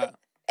 Yeah.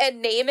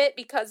 And name it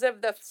because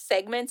of the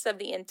segments of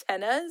the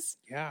antennas.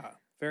 Yeah.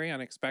 Very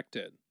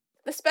unexpected.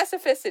 The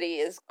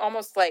specificity is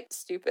almost like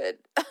stupid.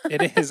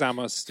 It is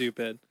almost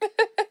stupid.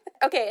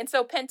 Okay, and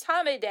so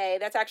Pentamidae,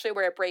 that's actually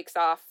where it breaks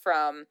off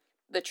from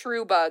the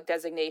true bug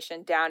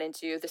designation down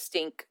into the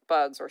stink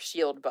bugs or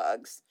shield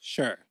bugs.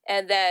 Sure.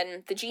 And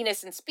then the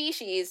genus and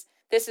species,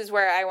 this is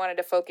where I wanted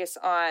to focus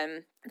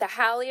on the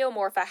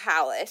Haliomorpha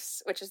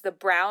halis, which is the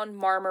brown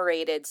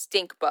marmorated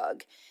stink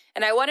bug.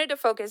 And I wanted to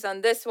focus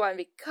on this one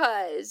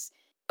because,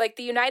 like,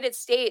 the United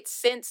States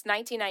since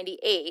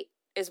 1998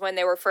 is when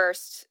they were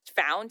first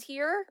found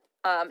here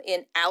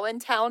in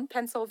Allentown,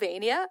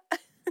 Pennsylvania.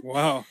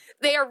 Wow.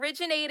 They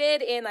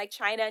originated in like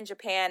China and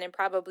Japan and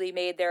probably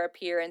made their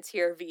appearance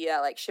here via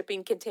like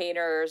shipping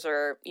containers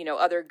or, you know,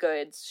 other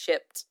goods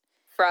shipped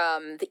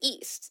from the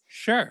East.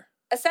 Sure.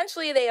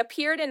 Essentially, they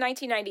appeared in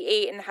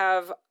 1998 and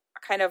have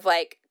kind of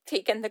like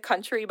taken the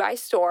country by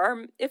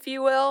storm, if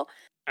you will.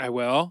 I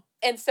will.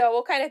 And so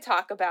we'll kind of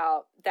talk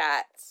about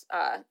that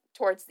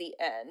towards the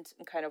end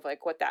and kind of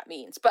like what that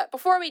means. But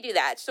before we do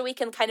that, so we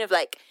can kind of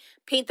like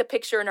paint the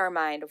picture in our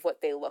mind of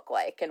what they look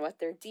like and what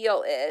their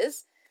deal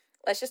is,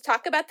 let's just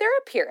talk about their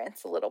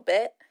appearance a little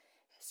bit.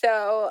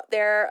 So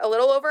they're a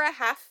little over a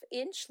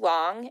half-inch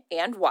long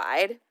and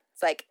wide.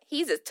 It's like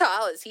he's as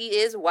tall as he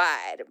is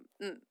wide.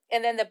 And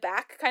then the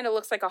back kind of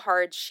looks like a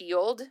hard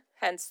shield,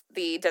 hence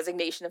the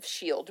designation of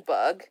shield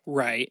bug.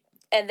 Right.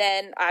 And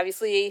then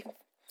obviously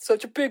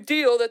such a big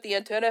deal that the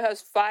antenna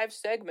has 5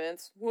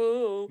 segments.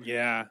 Whoa.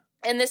 Yeah.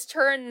 And this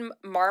term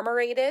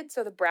marmorated,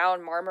 so the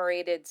brown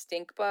marmorated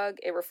stink bug,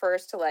 it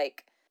refers to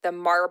like the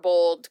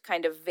marbled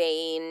kind of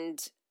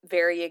veined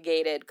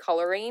variegated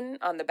coloring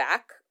on the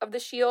back of the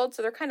shield.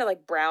 So they're kind of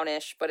like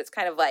brownish, but it's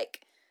kind of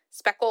like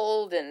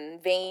speckled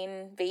and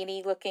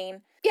veiny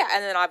looking. Yeah,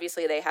 and then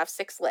obviously they have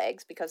 6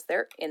 legs because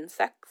they're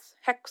insects,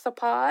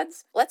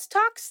 hexapods. Let's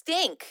talk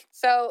stink.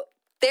 So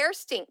their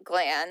stink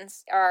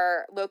glands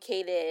are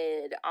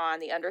located on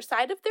the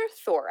underside of their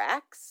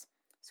thorax,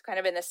 so kind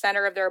of in the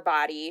center of their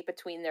body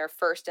between their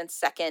first and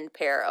second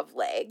pair of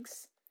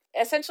legs.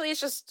 Essentially, it's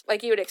just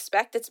like you would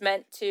expect. It's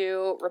meant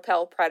to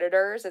repel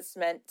predators. It's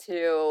meant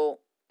to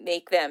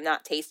make them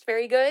not taste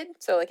very good.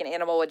 So like an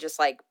animal would just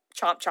like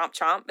chomp, chomp,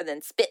 chomp, and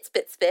then spit,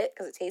 spit, spit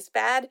because it tastes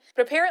bad.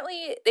 But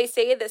apparently they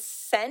say the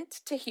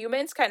scent to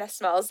humans kind of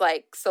smells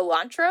like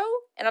cilantro.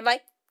 And I'm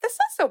like, that's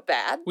not so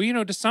bad. Well, you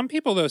know, to some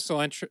people, though,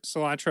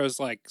 cilantro is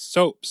like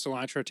soap.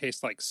 Cilantro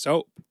tastes like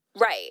soap.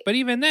 Right. But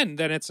even then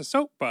it's a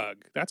soap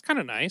bug. That's kind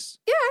of nice.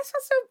 Yeah, it's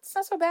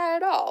not so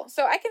bad at all.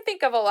 So I can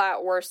think of a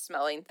lot worse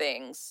smelling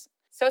things.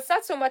 So it's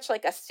not so much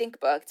like a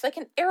stink bug. It's like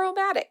an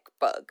aromatic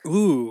bug.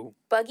 Ooh.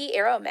 Buggy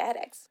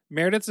aromatics.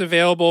 Meredith's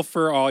available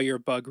for all your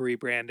bug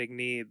rebranding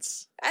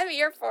needs. I'm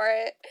here for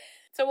it.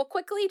 So we'll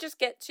quickly just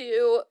get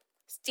to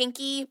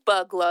stinky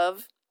bug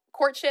love.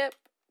 Courtship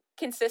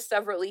consists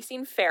of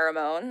releasing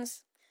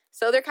pheromones.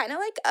 So they're kind of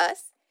like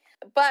us.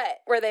 But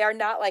where they are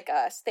not like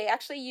us, they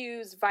actually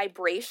use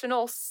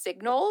vibrational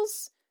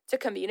signals to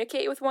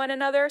communicate with one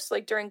another. So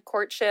like during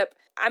courtship,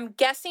 I'm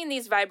guessing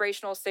these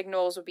vibrational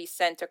signals would be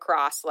sent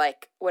across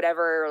like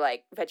whatever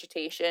like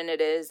vegetation it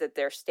is that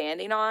they're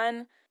standing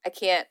on. I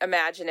can't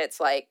imagine it's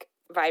like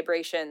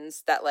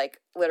vibrations that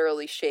like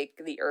literally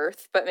shake the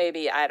earth, but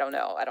maybe, I don't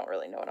know. I don't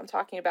really know what I'm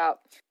talking about.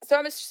 So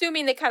I'm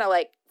assuming they kind of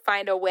like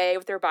find a way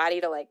with their body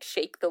to like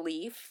shake the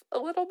leaf a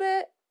little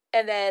bit.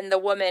 And then the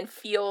woman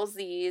feels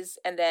these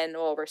and then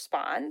will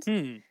respond.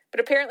 But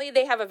apparently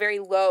they have a very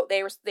low,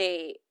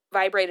 they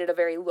vibrate at a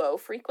very low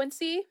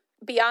frequency.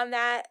 Beyond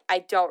that, I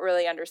don't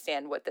really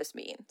understand what this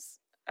means.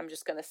 I'm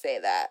just going to say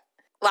that.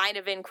 Line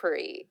of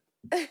inquiry.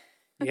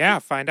 Yeah,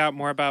 find out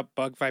more about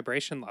bug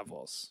vibration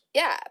levels.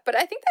 Yeah, but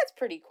I think that's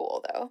pretty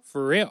cool though.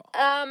 For real.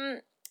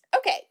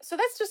 Okay, so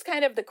that's just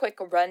kind of the quick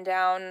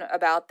rundown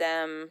about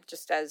them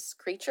just as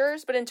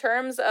creatures. But in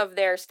terms of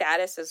their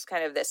status as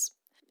kind of this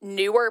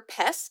newer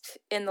pest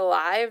in the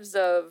lives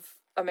of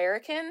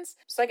Americans.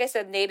 So like I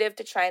said, native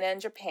to China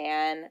and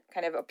Japan,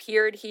 kind of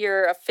appeared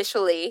here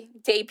officially,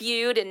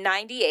 debuted in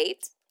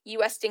 98,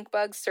 U.S. stink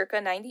bugs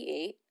circa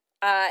 98.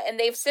 And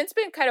they've since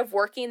been kind of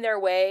working their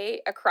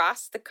way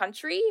across the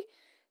country.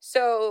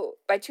 So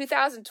by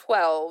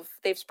 2012,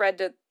 they've spread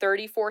to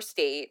 34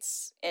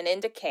 states and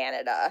into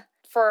Canada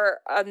for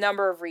a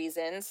number of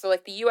reasons. So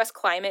like the U.S.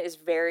 climate is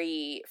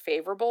very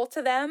favorable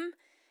to them,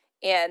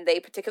 and they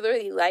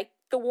particularly like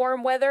the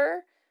warm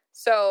weather.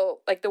 So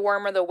like the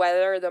warmer the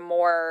weather, the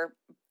more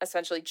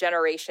essentially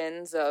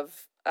generations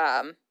of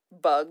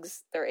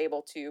bugs they're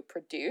able to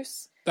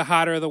produce. The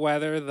hotter the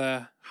weather,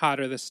 the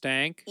hotter the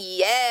stank.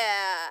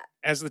 Yeah.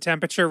 As the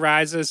temperature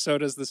rises, so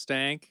does the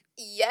stank.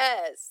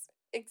 Yes,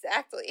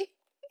 exactly.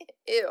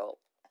 Ew.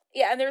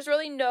 Yeah, and there's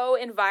really no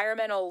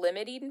environmental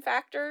limiting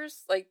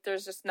factors. Like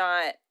there's just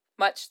not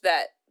much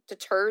that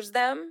deters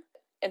them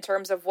in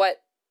terms of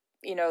what,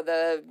 you know,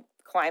 the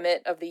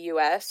climate of the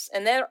U.S.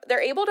 And then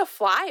they're able to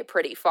fly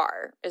pretty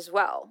far as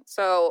well.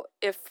 So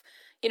if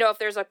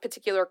there's a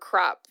particular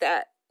crop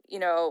that, you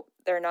know,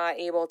 they're not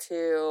able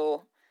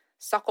to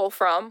suckle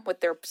from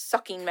with their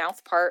sucking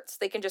mouth parts,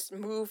 they can just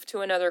move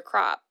to another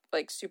crop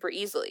like super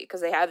easily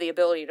because they have the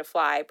ability to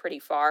fly pretty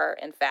far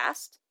and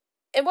fast.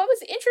 And what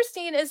was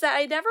interesting is that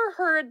I never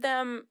heard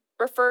them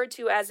referred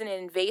to as an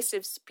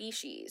invasive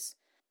species.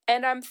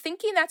 And I'm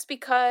thinking that's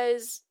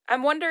because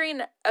I'm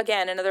wondering,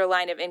 again, another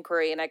line of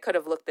inquiry, and I could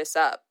have looked this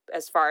up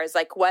as far as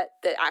like what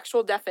the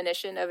actual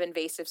definition of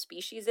invasive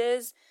species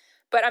is.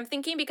 But I'm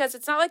thinking because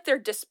it's not like they're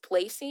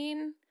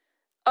displacing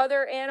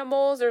other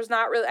animals.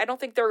 I don't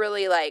think they're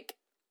really like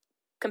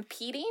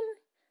competing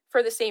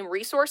for the same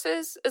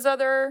resources as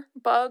other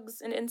bugs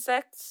and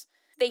insects.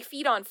 They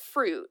feed on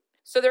fruit.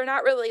 So they're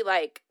not really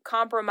like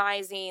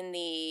compromising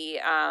the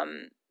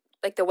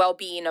like the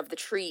well-being of the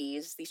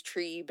trees, these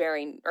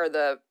tree-bearing or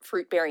the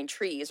fruit-bearing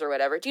trees or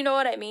whatever. Do you know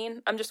what I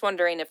mean? I'm just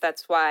wondering if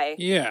that's why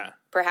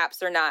perhaps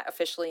they're not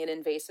officially an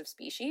invasive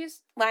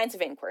species. Lines of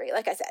inquiry,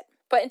 like I said.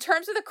 But in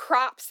terms of the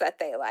crops that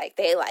they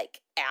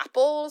like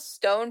apples,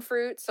 stone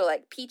fruits, so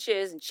like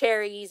peaches and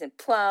cherries and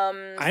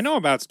plums. I know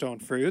about stone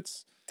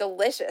fruits.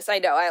 Delicious. I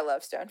know. I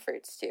love stone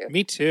fruits too.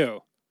 Me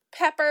too.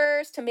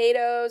 Peppers,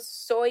 tomatoes,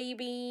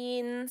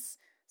 soybeans.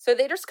 So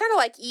they just kind of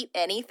like eat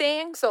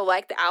anything. So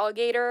like the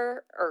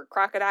alligator or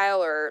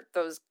crocodile or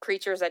those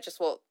creatures that just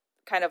will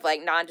kind of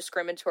like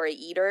non-discriminatory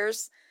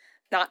eaters,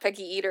 not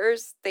picky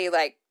eaters,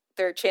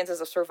 their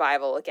chances of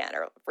survival again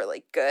are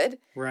really good.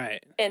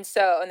 Right. And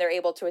they're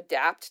able to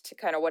adapt to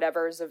kind of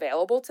whatever is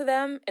available to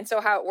them. And so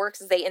how it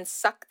works is they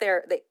insert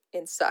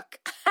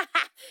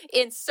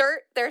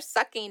their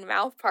sucking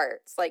mouth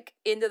parts like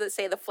into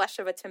the flesh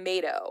of a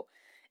tomato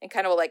and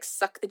kind of like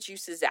suck the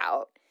juices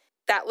out.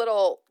 That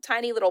little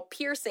tiny little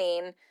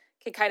piercing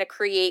can kind of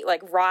create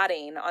like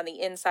rotting on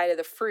the inside of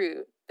the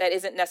fruit that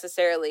isn't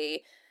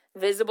necessarily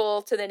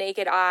visible to the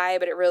naked eye,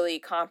 but it really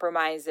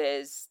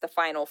compromises the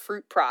final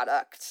fruit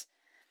product.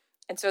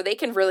 And so they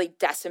can really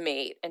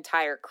decimate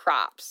entire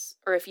crops.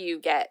 Or if you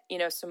get,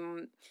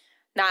 some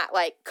not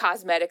like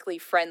cosmetically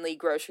friendly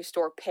grocery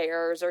store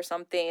pears or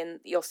something,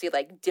 you'll see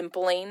like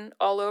dimpling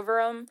all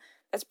over them.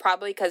 That's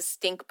probably because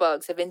stink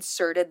bugs have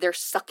inserted their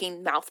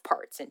sucking mouth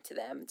parts into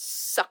them,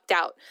 sucked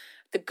out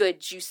the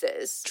good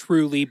juices.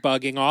 Truly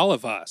bugging all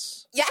of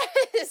us.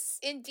 Yes,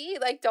 indeed.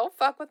 Like, don't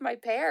fuck with my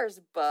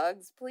pears,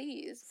 bugs,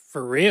 please.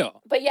 For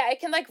real. But yeah,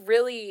 it can like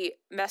really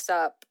mess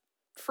up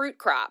fruit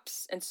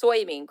crops and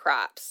soybean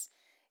crops.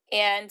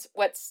 And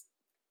what's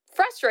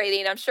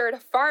frustrating, I'm sure, to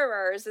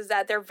farmers is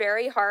that they're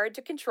very hard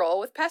to control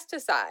with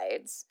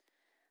pesticides.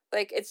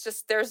 Like, it's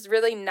just, there's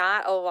really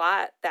not a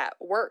lot that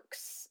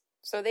works.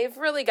 So they've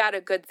really got a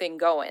good thing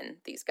going,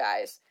 these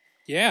guys.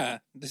 Yeah,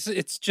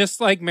 it's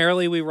just like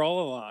Merrily We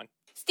Roll Along.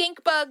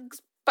 Stink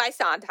bugs by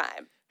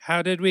Sondheim.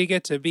 How did we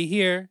get to be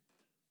here?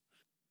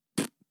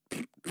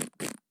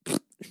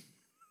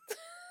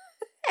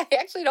 I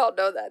actually don't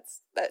know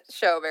that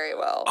show very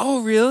well.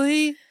 Oh,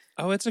 really?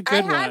 Oh, it's a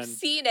good one. I have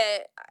seen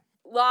it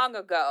long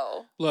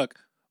ago. Look,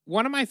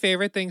 one of my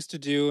favorite things to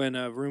do in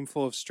a room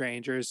full of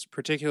strangers,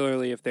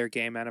 particularly if they're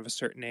gay men of a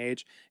certain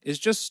age, is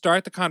just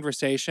start the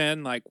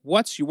conversation like,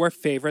 what's your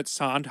favorite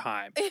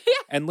Sondheim?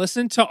 And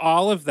listen to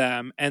all of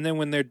them. And then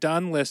when they're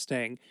done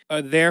listing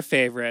their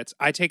favorites,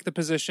 I take the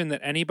position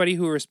that anybody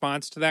who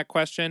responds to that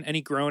question,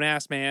 any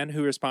grown-ass man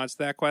who responds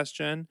to that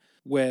question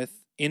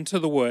with Into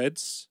the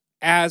Woods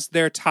as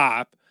their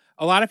top,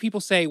 a lot of people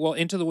say, well,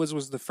 Into the Woods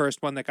was the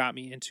first one that got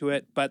me into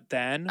it, but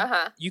then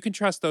you can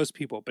trust those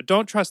people, but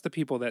don't trust the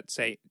people that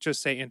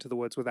just say Into the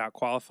Woods without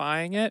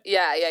qualifying it.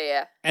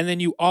 Yeah. And then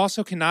you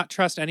also cannot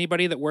trust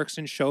anybody that works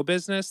in show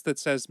business that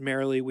says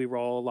Merrily We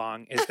Roll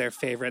Along is their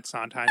favorite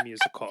Sondheim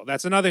musical.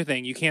 That's another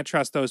thing. You can't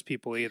trust those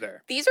people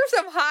either. These are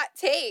some hot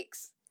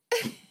takes.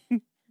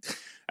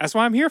 That's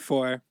what I'm here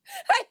for.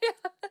 I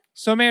know.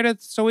 So,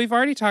 Meredith, we've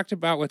already talked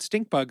about what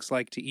stink bugs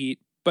like to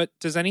eat, but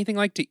does anything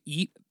like to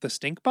eat the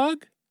stink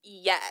bug?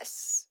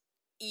 Yes,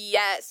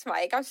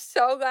 Mike. I'm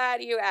so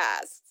glad you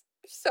asked.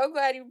 I'm so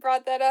glad you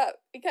brought that up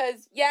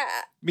because, yeah.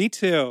 Me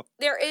too.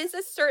 There is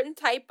a certain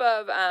type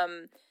of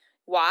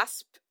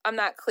wasp. I'm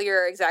not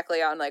clear exactly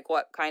on like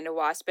what kind of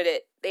wasp, but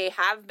they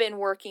have been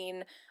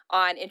working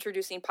on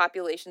introducing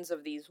populations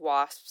of these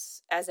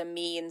wasps as a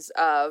means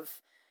of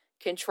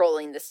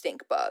controlling the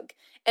stink bug.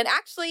 And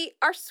actually,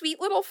 our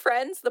sweet little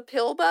friends, the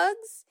pill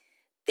bugs,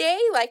 they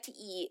like to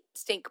eat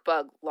stink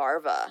bug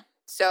larvae.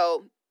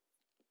 So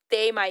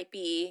they might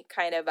be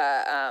kind of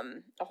a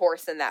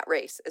horse in that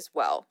race as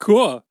well.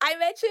 Cool. I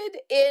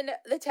mentioned in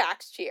the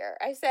tax cheer,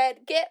 I said,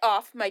 get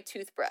off my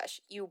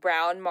toothbrush, you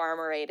brown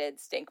marmorated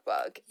stink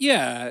bug.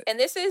 Yeah. And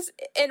this is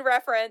in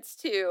reference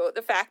to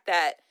the fact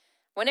that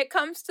when it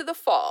comes to the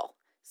fall,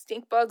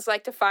 stink bugs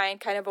like to find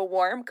kind of a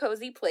warm,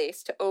 cozy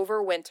place to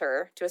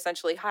overwinter, to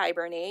essentially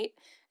hibernate.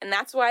 And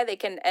that's why they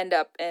can end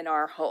up in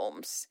our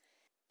homes.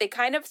 They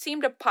kind of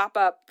seem to pop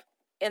up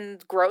in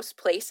gross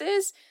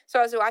places. So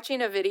I was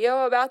watching a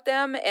video about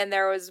them, and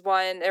there was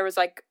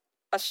like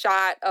a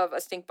shot of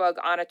a stink bug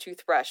on a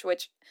toothbrush,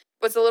 which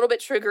was a little bit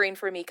triggering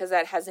for me because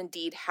that has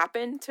indeed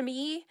happened to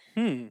me.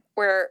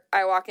 Where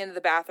I walk into the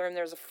bathroom,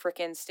 there's a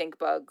freaking stink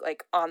bug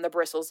like on the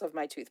bristles of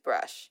my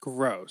toothbrush.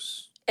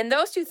 Gross. And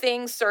those two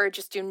things, sir,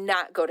 just do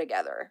not go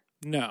together.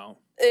 No.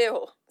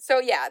 Ew. So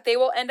yeah, they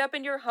will end up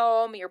in your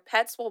home. Your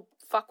pets will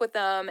fuck with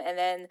them, and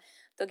then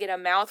they'll get a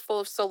mouthful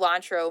of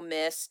cilantro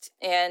mist,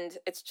 and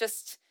it's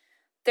just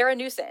they're a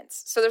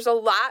nuisance. So there's a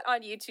lot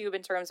on YouTube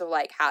in terms of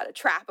like how to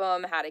trap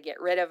them, how to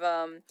get rid of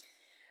them.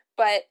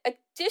 But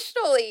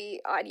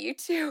additionally on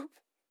YouTube,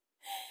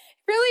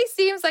 it really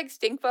seems like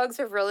stink bugs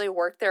have really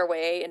worked their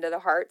way into the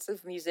hearts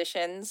of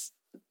musicians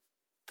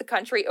the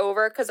country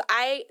over. Because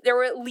there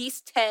were at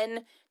least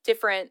 10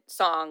 different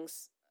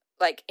songs,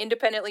 like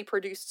independently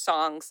produced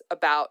songs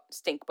about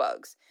stink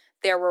bugs.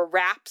 There were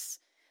raps,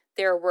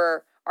 there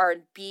were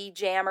R&B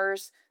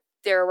jammers,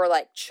 there were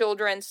like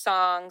children's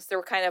songs. There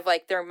were kind of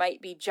like, there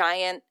might be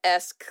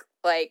Giant-esque,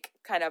 like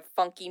kind of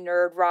funky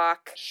nerd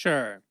rock.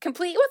 Sure.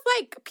 Complete with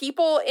like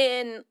people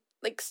in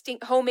like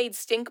homemade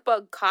stink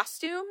bug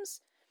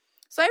costumes.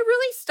 So I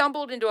really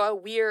stumbled into a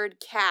weird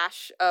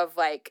cache of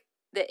like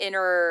the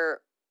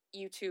inner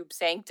YouTube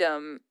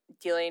sanctum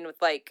dealing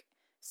with like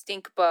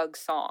stink bug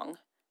song.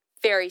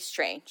 Very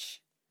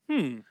strange.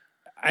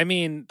 I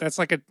mean, that's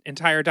like an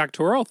entire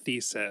doctoral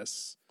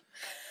thesis.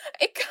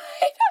 It kind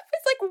of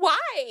is like,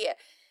 why?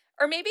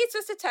 Or maybe it's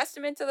just a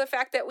testament to the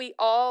fact that we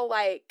all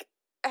like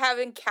have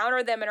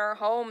encountered them in our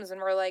homes and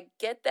we're like,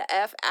 get the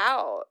F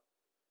out.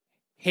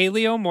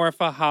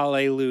 Heliomorpha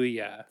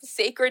hallelujah.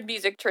 Sacred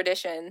music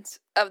traditions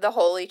of the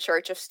Holy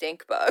Church of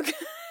Stink Bug.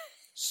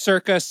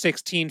 Circa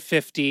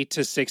 1650 to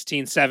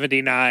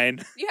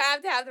 1679. You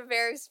have to have the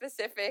very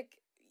specific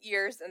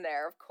years in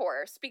there, of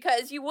course,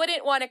 because you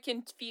wouldn't want to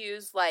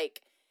confuse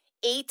like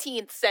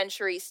 18th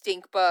century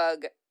stink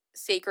bug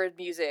sacred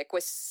music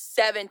with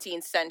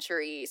 17th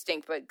century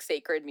stink bug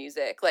sacred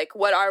music. Like,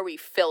 what are we,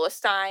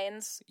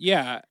 Philistines?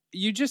 Yeah,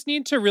 you just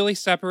need to really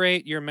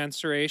separate your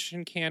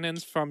menstruation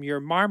canons from your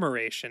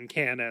marmoration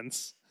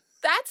canons.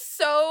 That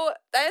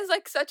is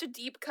like such a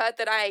deep cut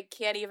that I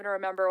can't even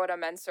remember what a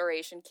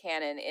menstruation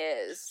canon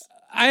is.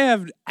 I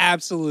have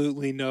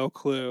absolutely no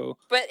clue.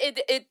 But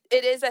it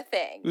is a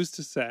thing. Who's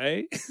to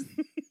say?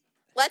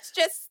 Let's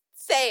just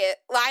say it.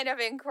 Line of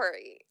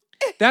inquiry.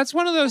 That's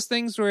one of those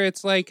things where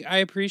it's like, I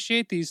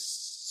appreciate these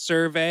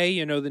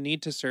survey, the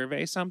need to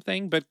survey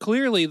something, but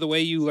clearly the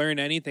way you learn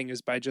anything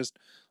is by just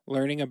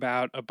learning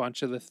about a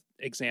bunch of the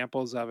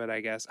examples of it,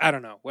 I guess. I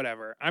don't know,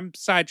 whatever. I'm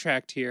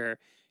sidetracked here.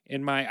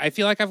 I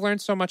feel like I've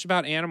learned so much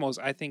about animals.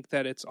 I think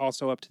that it's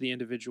also up to the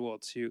individual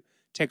to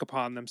take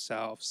upon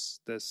themselves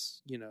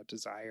this,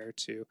 desire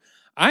to.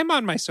 I'm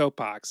on my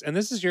soapbox, and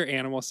this is your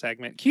animal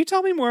segment. Can you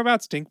tell me more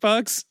about stink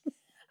bugs?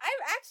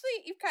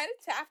 You've kind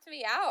of tapped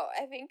me out.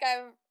 I think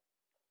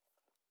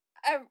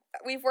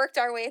we've worked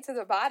our way to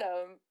the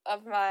bottom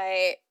of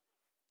my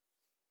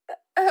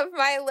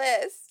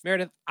list.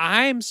 Meredith,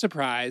 I'm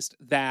surprised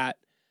that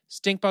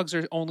stink bugs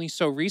are only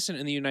so recent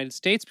in the United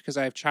States because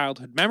I have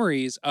childhood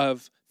memories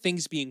of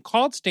things being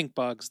called stink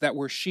bugs that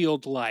were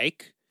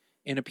shield-like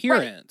in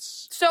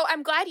appearance. Right. So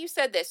I'm glad you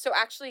said this. So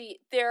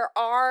actually, there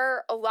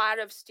are a lot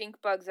of stink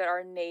bugs that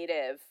are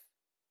native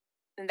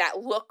and that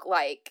look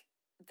like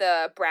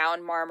the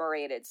brown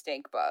marmorated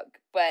stink bug.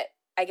 But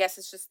I guess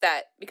it's just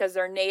that because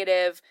they're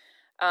native,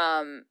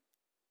 or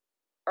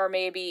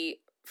maybe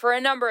for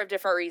a number of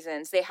different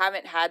reasons, they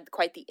haven't had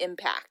quite the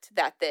impact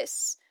that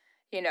this,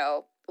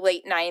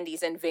 late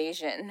 90s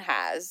invasion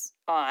has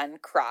on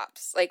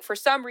crops. Like, for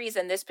some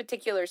reason, this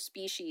particular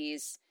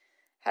species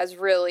has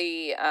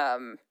really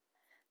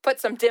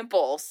put some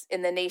dimples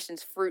in the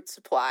nation's fruit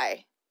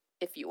supply,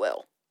 if you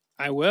will.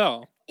 I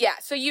will. Yeah,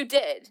 so you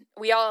did.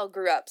 We all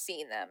grew up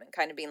seeing them and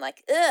kind of being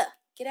like, ugh,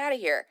 get out of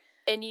here.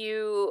 And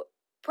you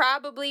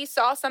probably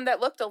saw some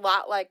that looked a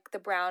lot like the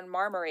brown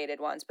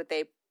marmorated ones, but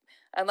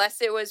unless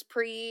it was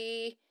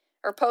pre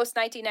or post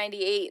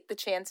 1998, the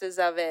chances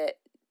of it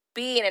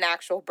being an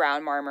actual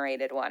brown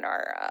marmorated one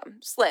are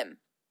slim.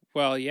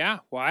 Well, yeah,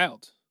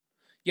 wild.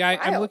 Yeah,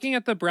 I'm looking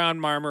at the brown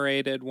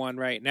marmorated one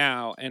right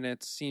now, and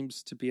it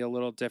seems to be a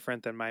little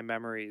different than my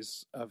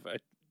memories of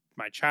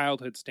my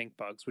childhood stink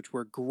bugs, which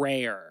were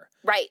grayer.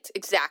 Right,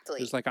 exactly.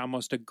 There's like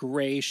almost a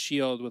gray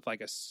shield with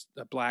like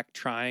a black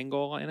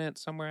triangle in it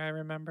somewhere, I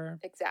remember.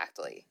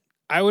 Exactly.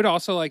 I would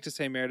also like to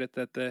say, Meredith,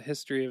 that the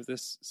history of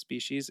this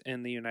species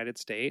in the United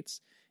States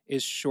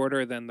is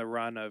shorter than the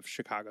run of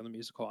Chicago the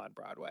Musical on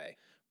Broadway.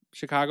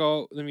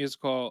 Chicago the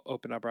Musical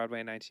opened on Broadway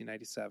in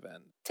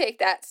 1997. Take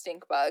that,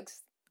 stink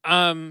bugs.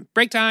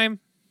 Break time.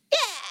 Yeah!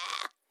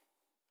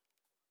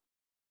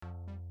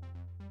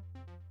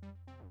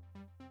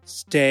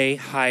 Stay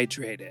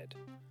hydrated.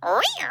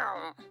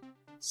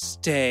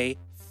 Stay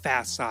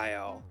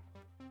facile.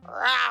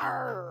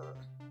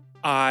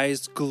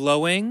 Eyes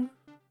glowing.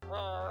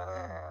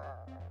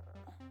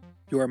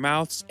 Your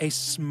mouth's a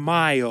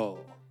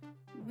smile.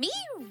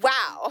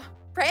 Wow!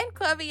 Fran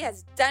Clovey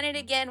has done it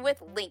again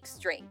with Lynx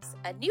Drinks,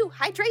 a new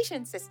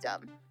hydration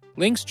system.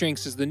 Lynx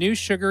Drinks is the new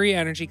sugary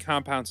energy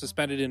compound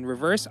suspended in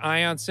reverse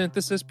ion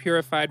synthesis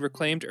purified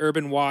reclaimed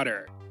urban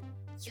water.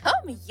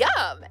 Yum,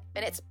 yum!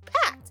 And it's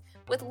packed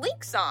with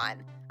Lynxon,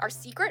 our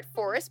secret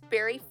forest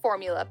berry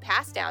formula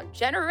passed down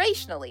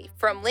generationally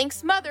from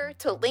Lynx mother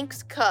to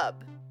Lynx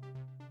cub.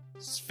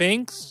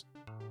 Sphinx,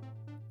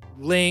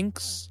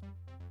 Lynx,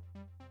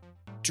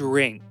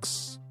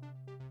 drinks.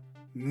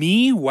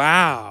 Me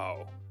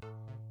wow.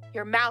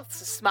 Your mouth's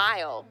a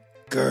smile.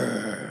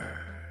 Grrr.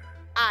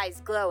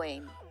 eyes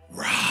glowing.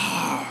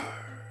 Roar.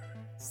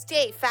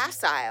 Stay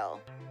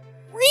facile.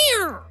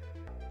 Rear.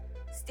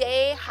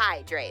 Stay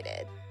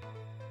hydrated.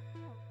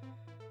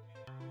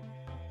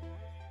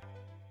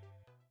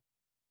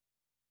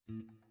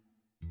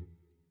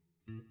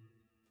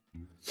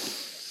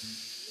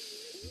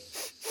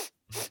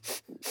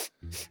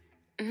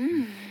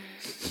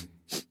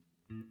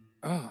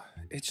 Oh,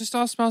 it just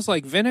all smells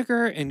like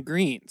vinegar and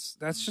greens.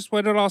 That's just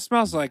what it all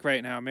smells like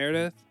right now,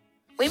 Meredith.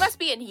 We must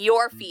be in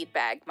your feed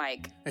bag,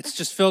 Mike. It's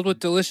just filled with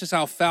delicious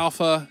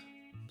alfalfa,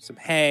 some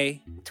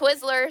hay.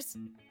 Twizzlers.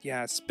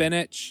 Yeah,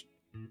 spinach,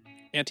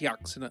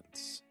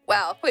 antioxidants.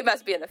 Well, we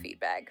must be in the feed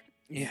bag.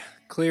 Yeah,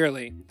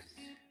 clearly.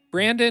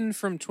 Brandon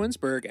from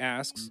Twinsburg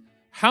asks,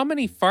 how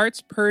many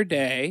farts per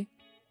day,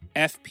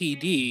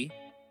 FPD,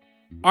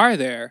 are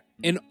there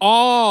in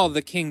all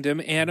the kingdom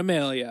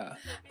Animalia?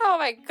 Oh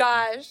my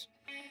gosh.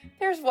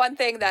 There's one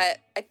thing that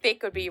I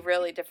think would be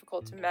really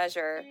difficult to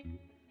measure.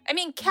 I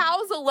mean,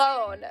 cows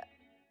alone.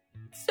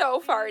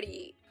 So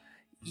farty.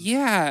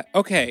 Yeah,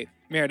 okay,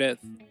 Meredith.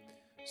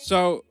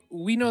 So,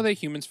 we know that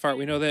humans fart.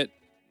 We know that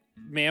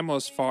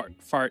mammals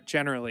fart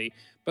generally.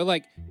 But,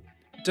 like,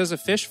 does a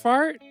fish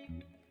fart?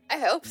 I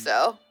hope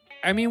so.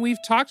 I mean,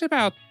 we've talked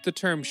about the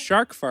term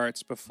shark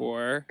farts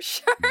before.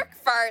 Shark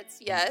farts,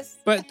 yes.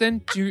 But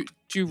then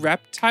do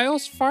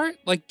reptiles fart?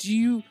 Like,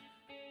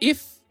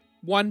 if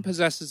one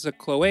possesses a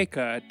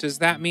cloaca, does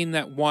that mean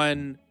that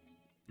one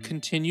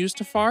continues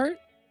to fart?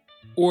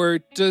 Or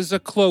does a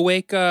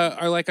cloaca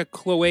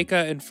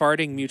and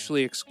farting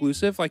mutually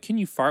exclusive? Like, can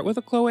you fart with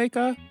a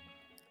cloaca?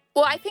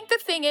 Well, I think the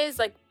thing is,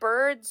 like,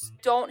 birds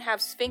don't have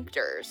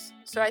sphincters.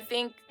 So I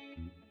think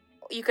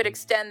you could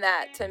extend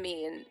that to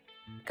mean,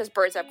 because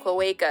birds have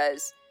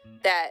cloacas,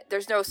 that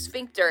there's no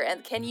sphincter.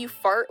 And can you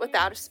fart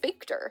without a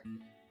sphincter?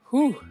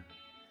 Whew.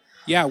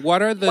 Yeah,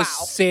 what are the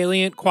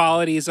salient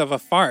qualities of a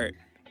fart?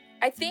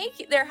 I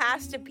think there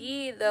has to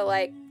be the,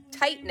 like,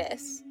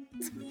 tightness,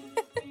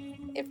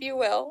 if you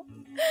will,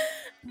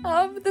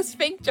 of the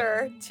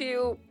sphincter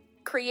to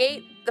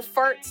create the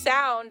fart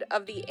sound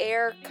of the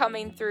air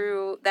coming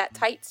through that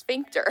tight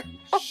sphincter.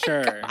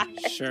 Sure.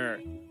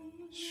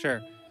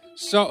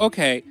 So,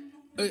 okay,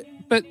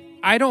 but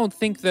I don't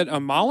think that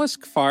a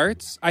mollusk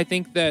farts. I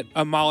think that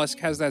a mollusk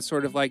has that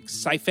sort of like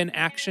siphon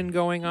action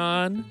going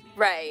on.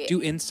 Right.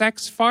 Do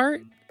insects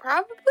fart?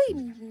 Probably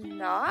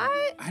not.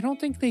 I don't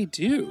think they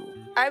do.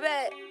 I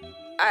bet.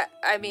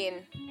 I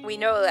mean, we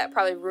know that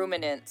probably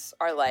ruminants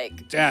are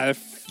like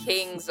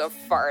kings of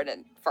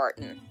farting.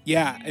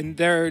 Yeah, and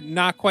they're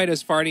not quite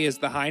as farty as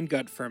the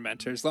hindgut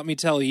fermenters, let me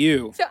tell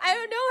you. So I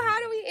don't know, how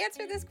do we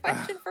answer this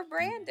question for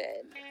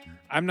Brandon?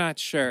 I'm not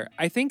sure.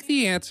 I think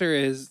the answer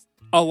is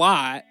a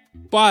lot,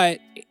 but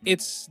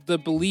it's the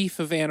belief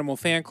of Animal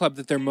Fan Club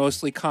that they're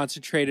mostly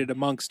concentrated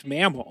amongst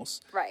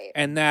mammals. Right.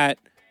 And that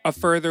a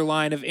further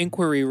line of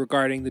inquiry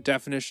regarding the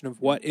definition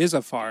of what is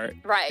a fart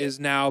is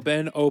now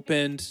been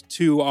opened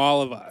to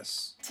all of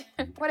us.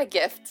 What a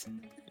gift.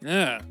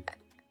 Yeah.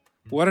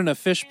 What an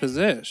offish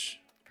position.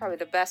 Probably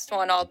the best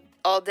one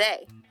all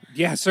day.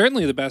 Yeah,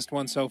 certainly the best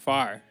one so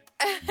far.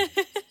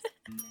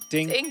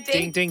 Ding, ding,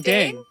 ding, ding,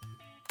 ding.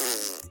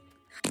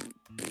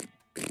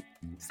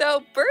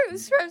 So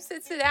Bruce from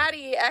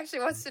Cincinnati actually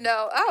wants to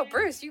know,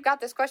 Bruce, you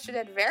got this question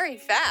in very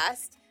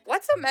fast.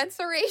 What's a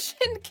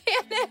mensuration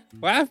cannon?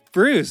 Wow,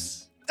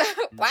 Bruce.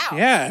 Wow.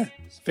 Yeah,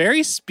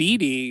 very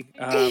speedy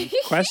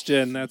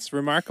question. That's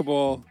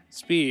remarkable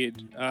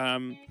speed.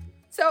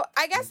 So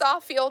I guess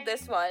I'll field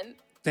this one.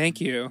 Thank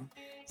you.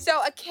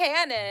 So a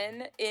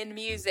canon in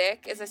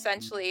music is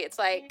essentially, it's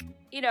like,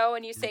 you know,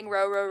 when you sing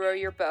row, row, row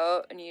your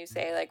boat, and you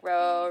say like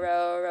row,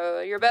 row, row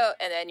your boat,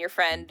 and then your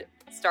friend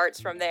starts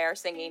from there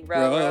singing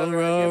row, row, row,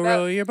 row,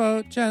 row your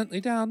boat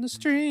gently down the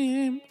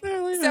stream.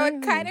 So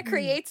it kind of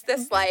creates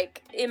this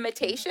like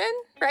imitation,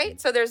 right?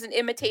 So there's an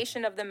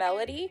imitation of the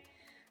melody.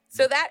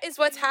 So that is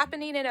what's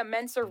happening in a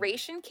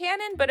mensuration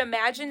canon. But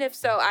imagine if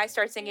I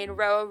start singing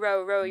row,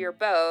 row, row your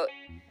boat,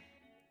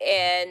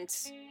 and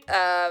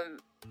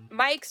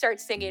Mike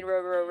starts singing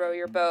row, row, row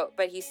your boat,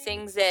 but he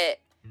sings it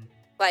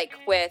like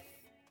with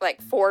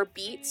like 4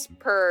 beats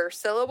per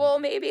syllable,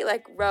 maybe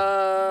like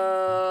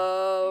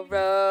row,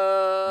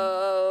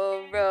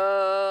 row,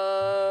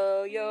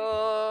 row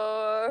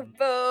your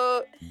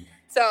boat.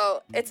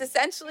 So it's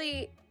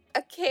essentially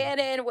a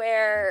canon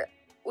where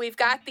we've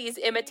got this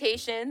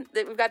imitation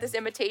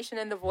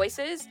in the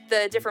voices.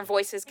 The different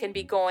voices can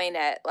be going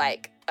at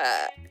like,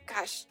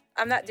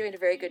 I'm not doing a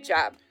very good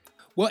job.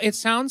 Well, it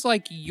sounds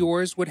like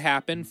yours would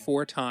happen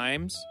 4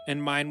 times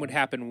and mine would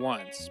happen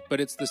once, but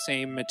it's the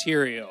same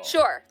material.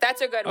 Sure, that's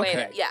a good way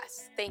to,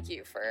 yes, thank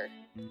you for,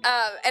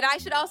 and I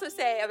should also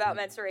say about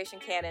mensuration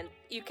canon,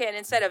 you can,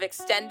 instead of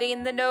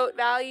extending the note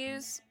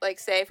values, like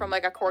say from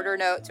like a quarter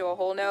note to a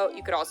whole note,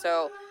 you could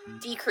also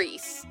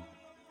decrease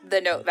the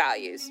note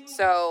values.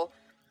 So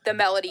the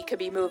melody could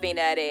be moving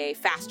at a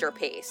faster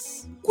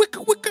pace. Wicca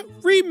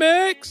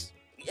remix!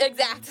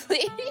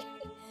 Exactly.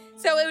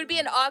 So it would be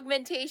an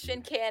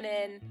augmentation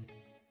canon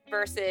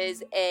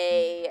versus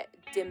a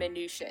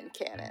diminution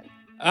canon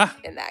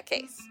in that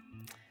case.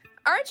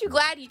 Aren't you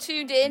glad you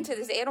tuned in to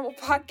this animal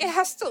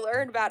podcast to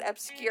learn about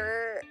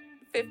obscure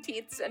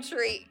 15th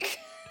century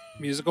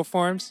musical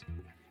forms?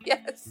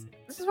 Yes.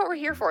 This is what we're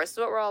here for. This is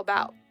what we're all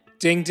about.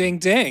 Ding, ding,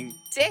 ding.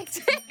 Ding,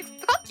 ding.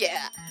 Fuck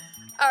yeah.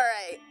 All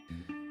right.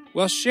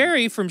 Well,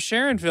 Sherry from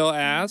Sharonville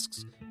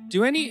asks,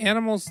 do any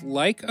animals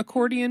like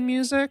accordion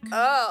music?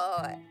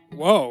 Oh.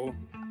 Whoa.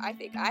 I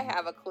think I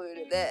have a clue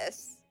to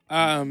this.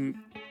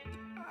 I'm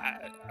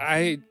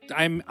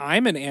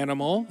an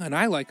animal and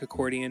I like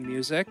accordion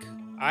music.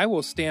 I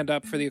will stand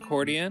up for the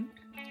accordion.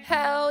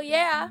 Hell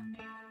yeah.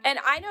 And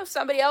I know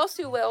somebody else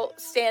who will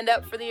stand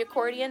up for the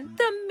accordion,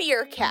 the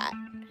meerkat.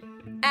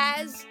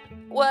 As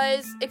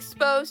was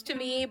exposed to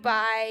me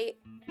by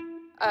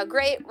a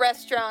great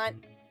restaurant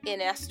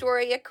in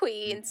Astoria,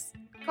 Queens,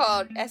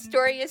 called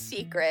Astoria's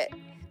Secret.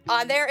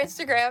 On their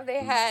Instagram,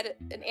 they had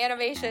an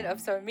animation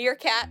of some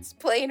meerkats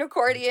playing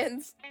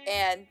accordions,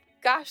 and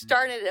gosh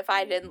darn it if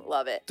I didn't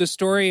love it. The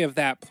story of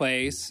that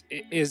place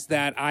is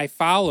that I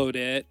followed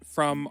it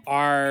from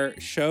our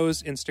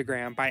show's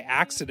Instagram by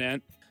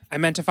accident. I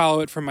meant to follow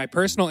it from my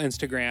personal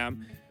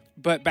Instagram,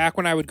 but back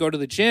when I would go to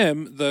the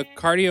gym, the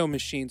cardio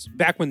machines,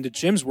 back when the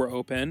gyms were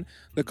open,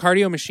 the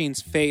cardio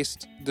machines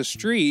faced the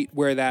street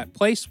where that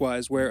place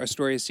was, where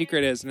Astoria's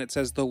Secret is, and it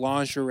says the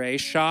lingerie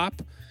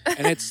shop.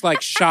 And it's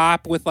like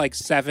shop with like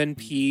 7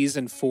 P's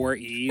and 4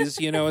 E's,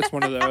 you know, it's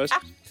one of those.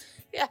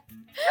 Yeah.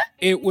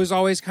 It was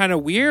always kind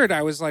of weird.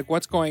 I was like,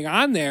 what's going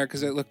on there?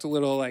 Because it looked a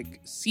little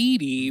like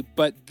seedy,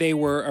 but they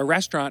were a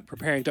restaurant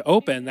preparing to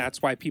open.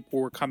 That's why people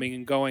were coming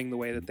and going the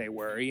way that they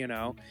were, you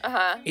know.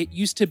 Uh-huh. It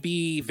used to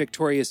be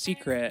Victoria's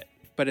Secret,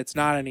 but it's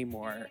not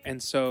anymore.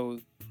 And so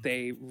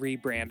they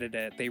rebranded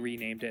it, they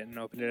renamed it and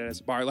opened it as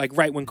a bar, like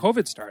right when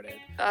COVID started.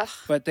 Ugh.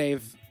 But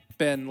they've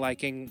been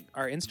liking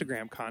our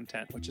Instagram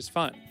content, which is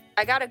fun.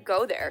 I gotta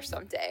go there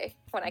someday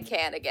when I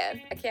can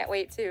again. I can't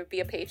wait to be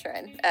a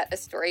patron at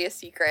Astoria's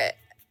Secret.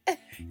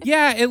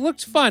 Yeah, it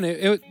looked fun.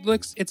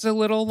 It's a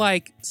little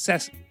like, it's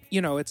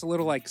a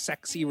little like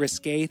sexy,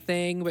 risque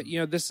thing. But,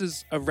 this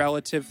is a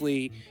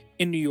relatively,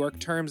 in New York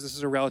terms, this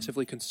is a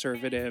relatively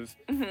conservative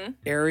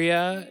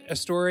area,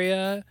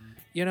 Astoria,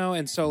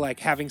 and so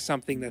like having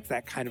something that's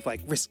that kind of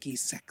like risky,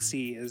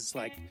 sexy is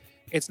like,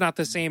 it's not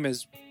the same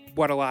as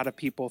what a lot of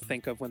people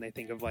think of when they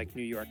think of like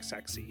New York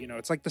sexy.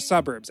 It's like the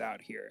suburbs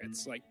out here.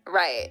 It's like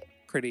right,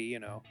 pretty,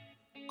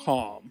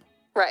 calm.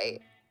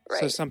 Right.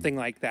 So something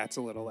like that's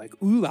a little like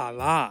ooh la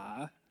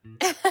la.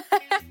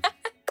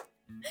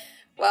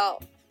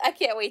 Well, I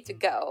can't wait to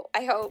go.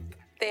 I hope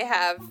they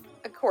have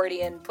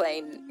accordion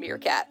playing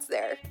meerkats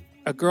there.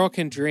 A girl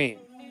can dream.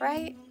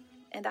 Right?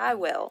 And I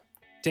will.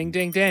 Ding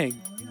ding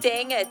ding.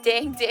 Ding a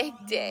ding ding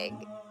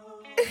ding.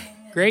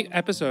 Great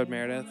episode,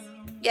 Meredith.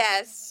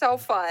 Yes, so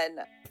fun.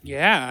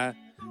 Yeah,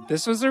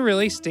 this was a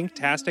really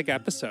stinktastic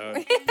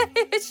episode.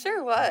 It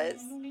sure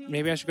was.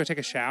 Maybe I should go take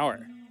a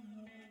shower.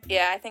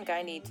 Yeah, I think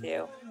I need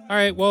to. All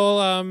right,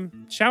 well,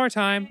 shower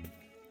time.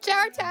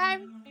 Shower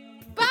time.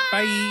 Bye.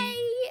 Bye.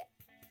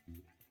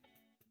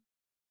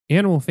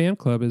 Animal Fan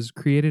Club is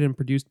created and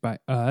produced by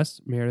us,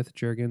 Meredith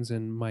Juergens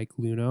and Mike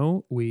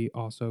Luno. We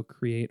also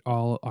create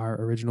all our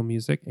original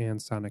music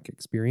and sonic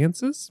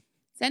experiences.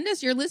 Send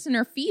us your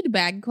listener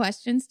feedback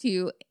questions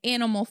to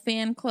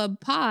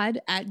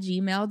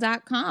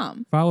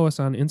animalfanclubpod@gmail.com. Follow us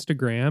on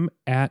Instagram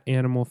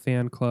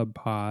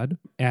 @animalfanclubpod,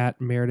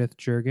 @Meredith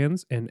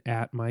Juergens, and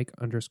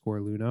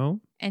 @Mike_Luno.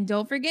 And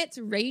don't forget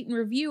to rate and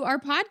review our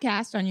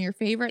podcast on your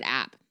favorite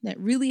app. That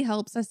really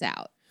helps us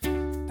out.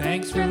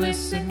 Thanks for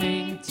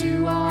listening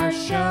to our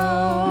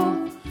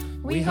show.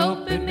 We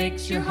hope it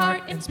makes your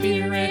heart and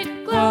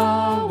spirit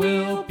glow.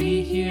 We'll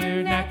be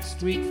here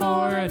next week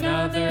for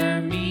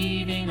another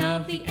meeting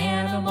of the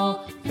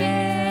Animal Fan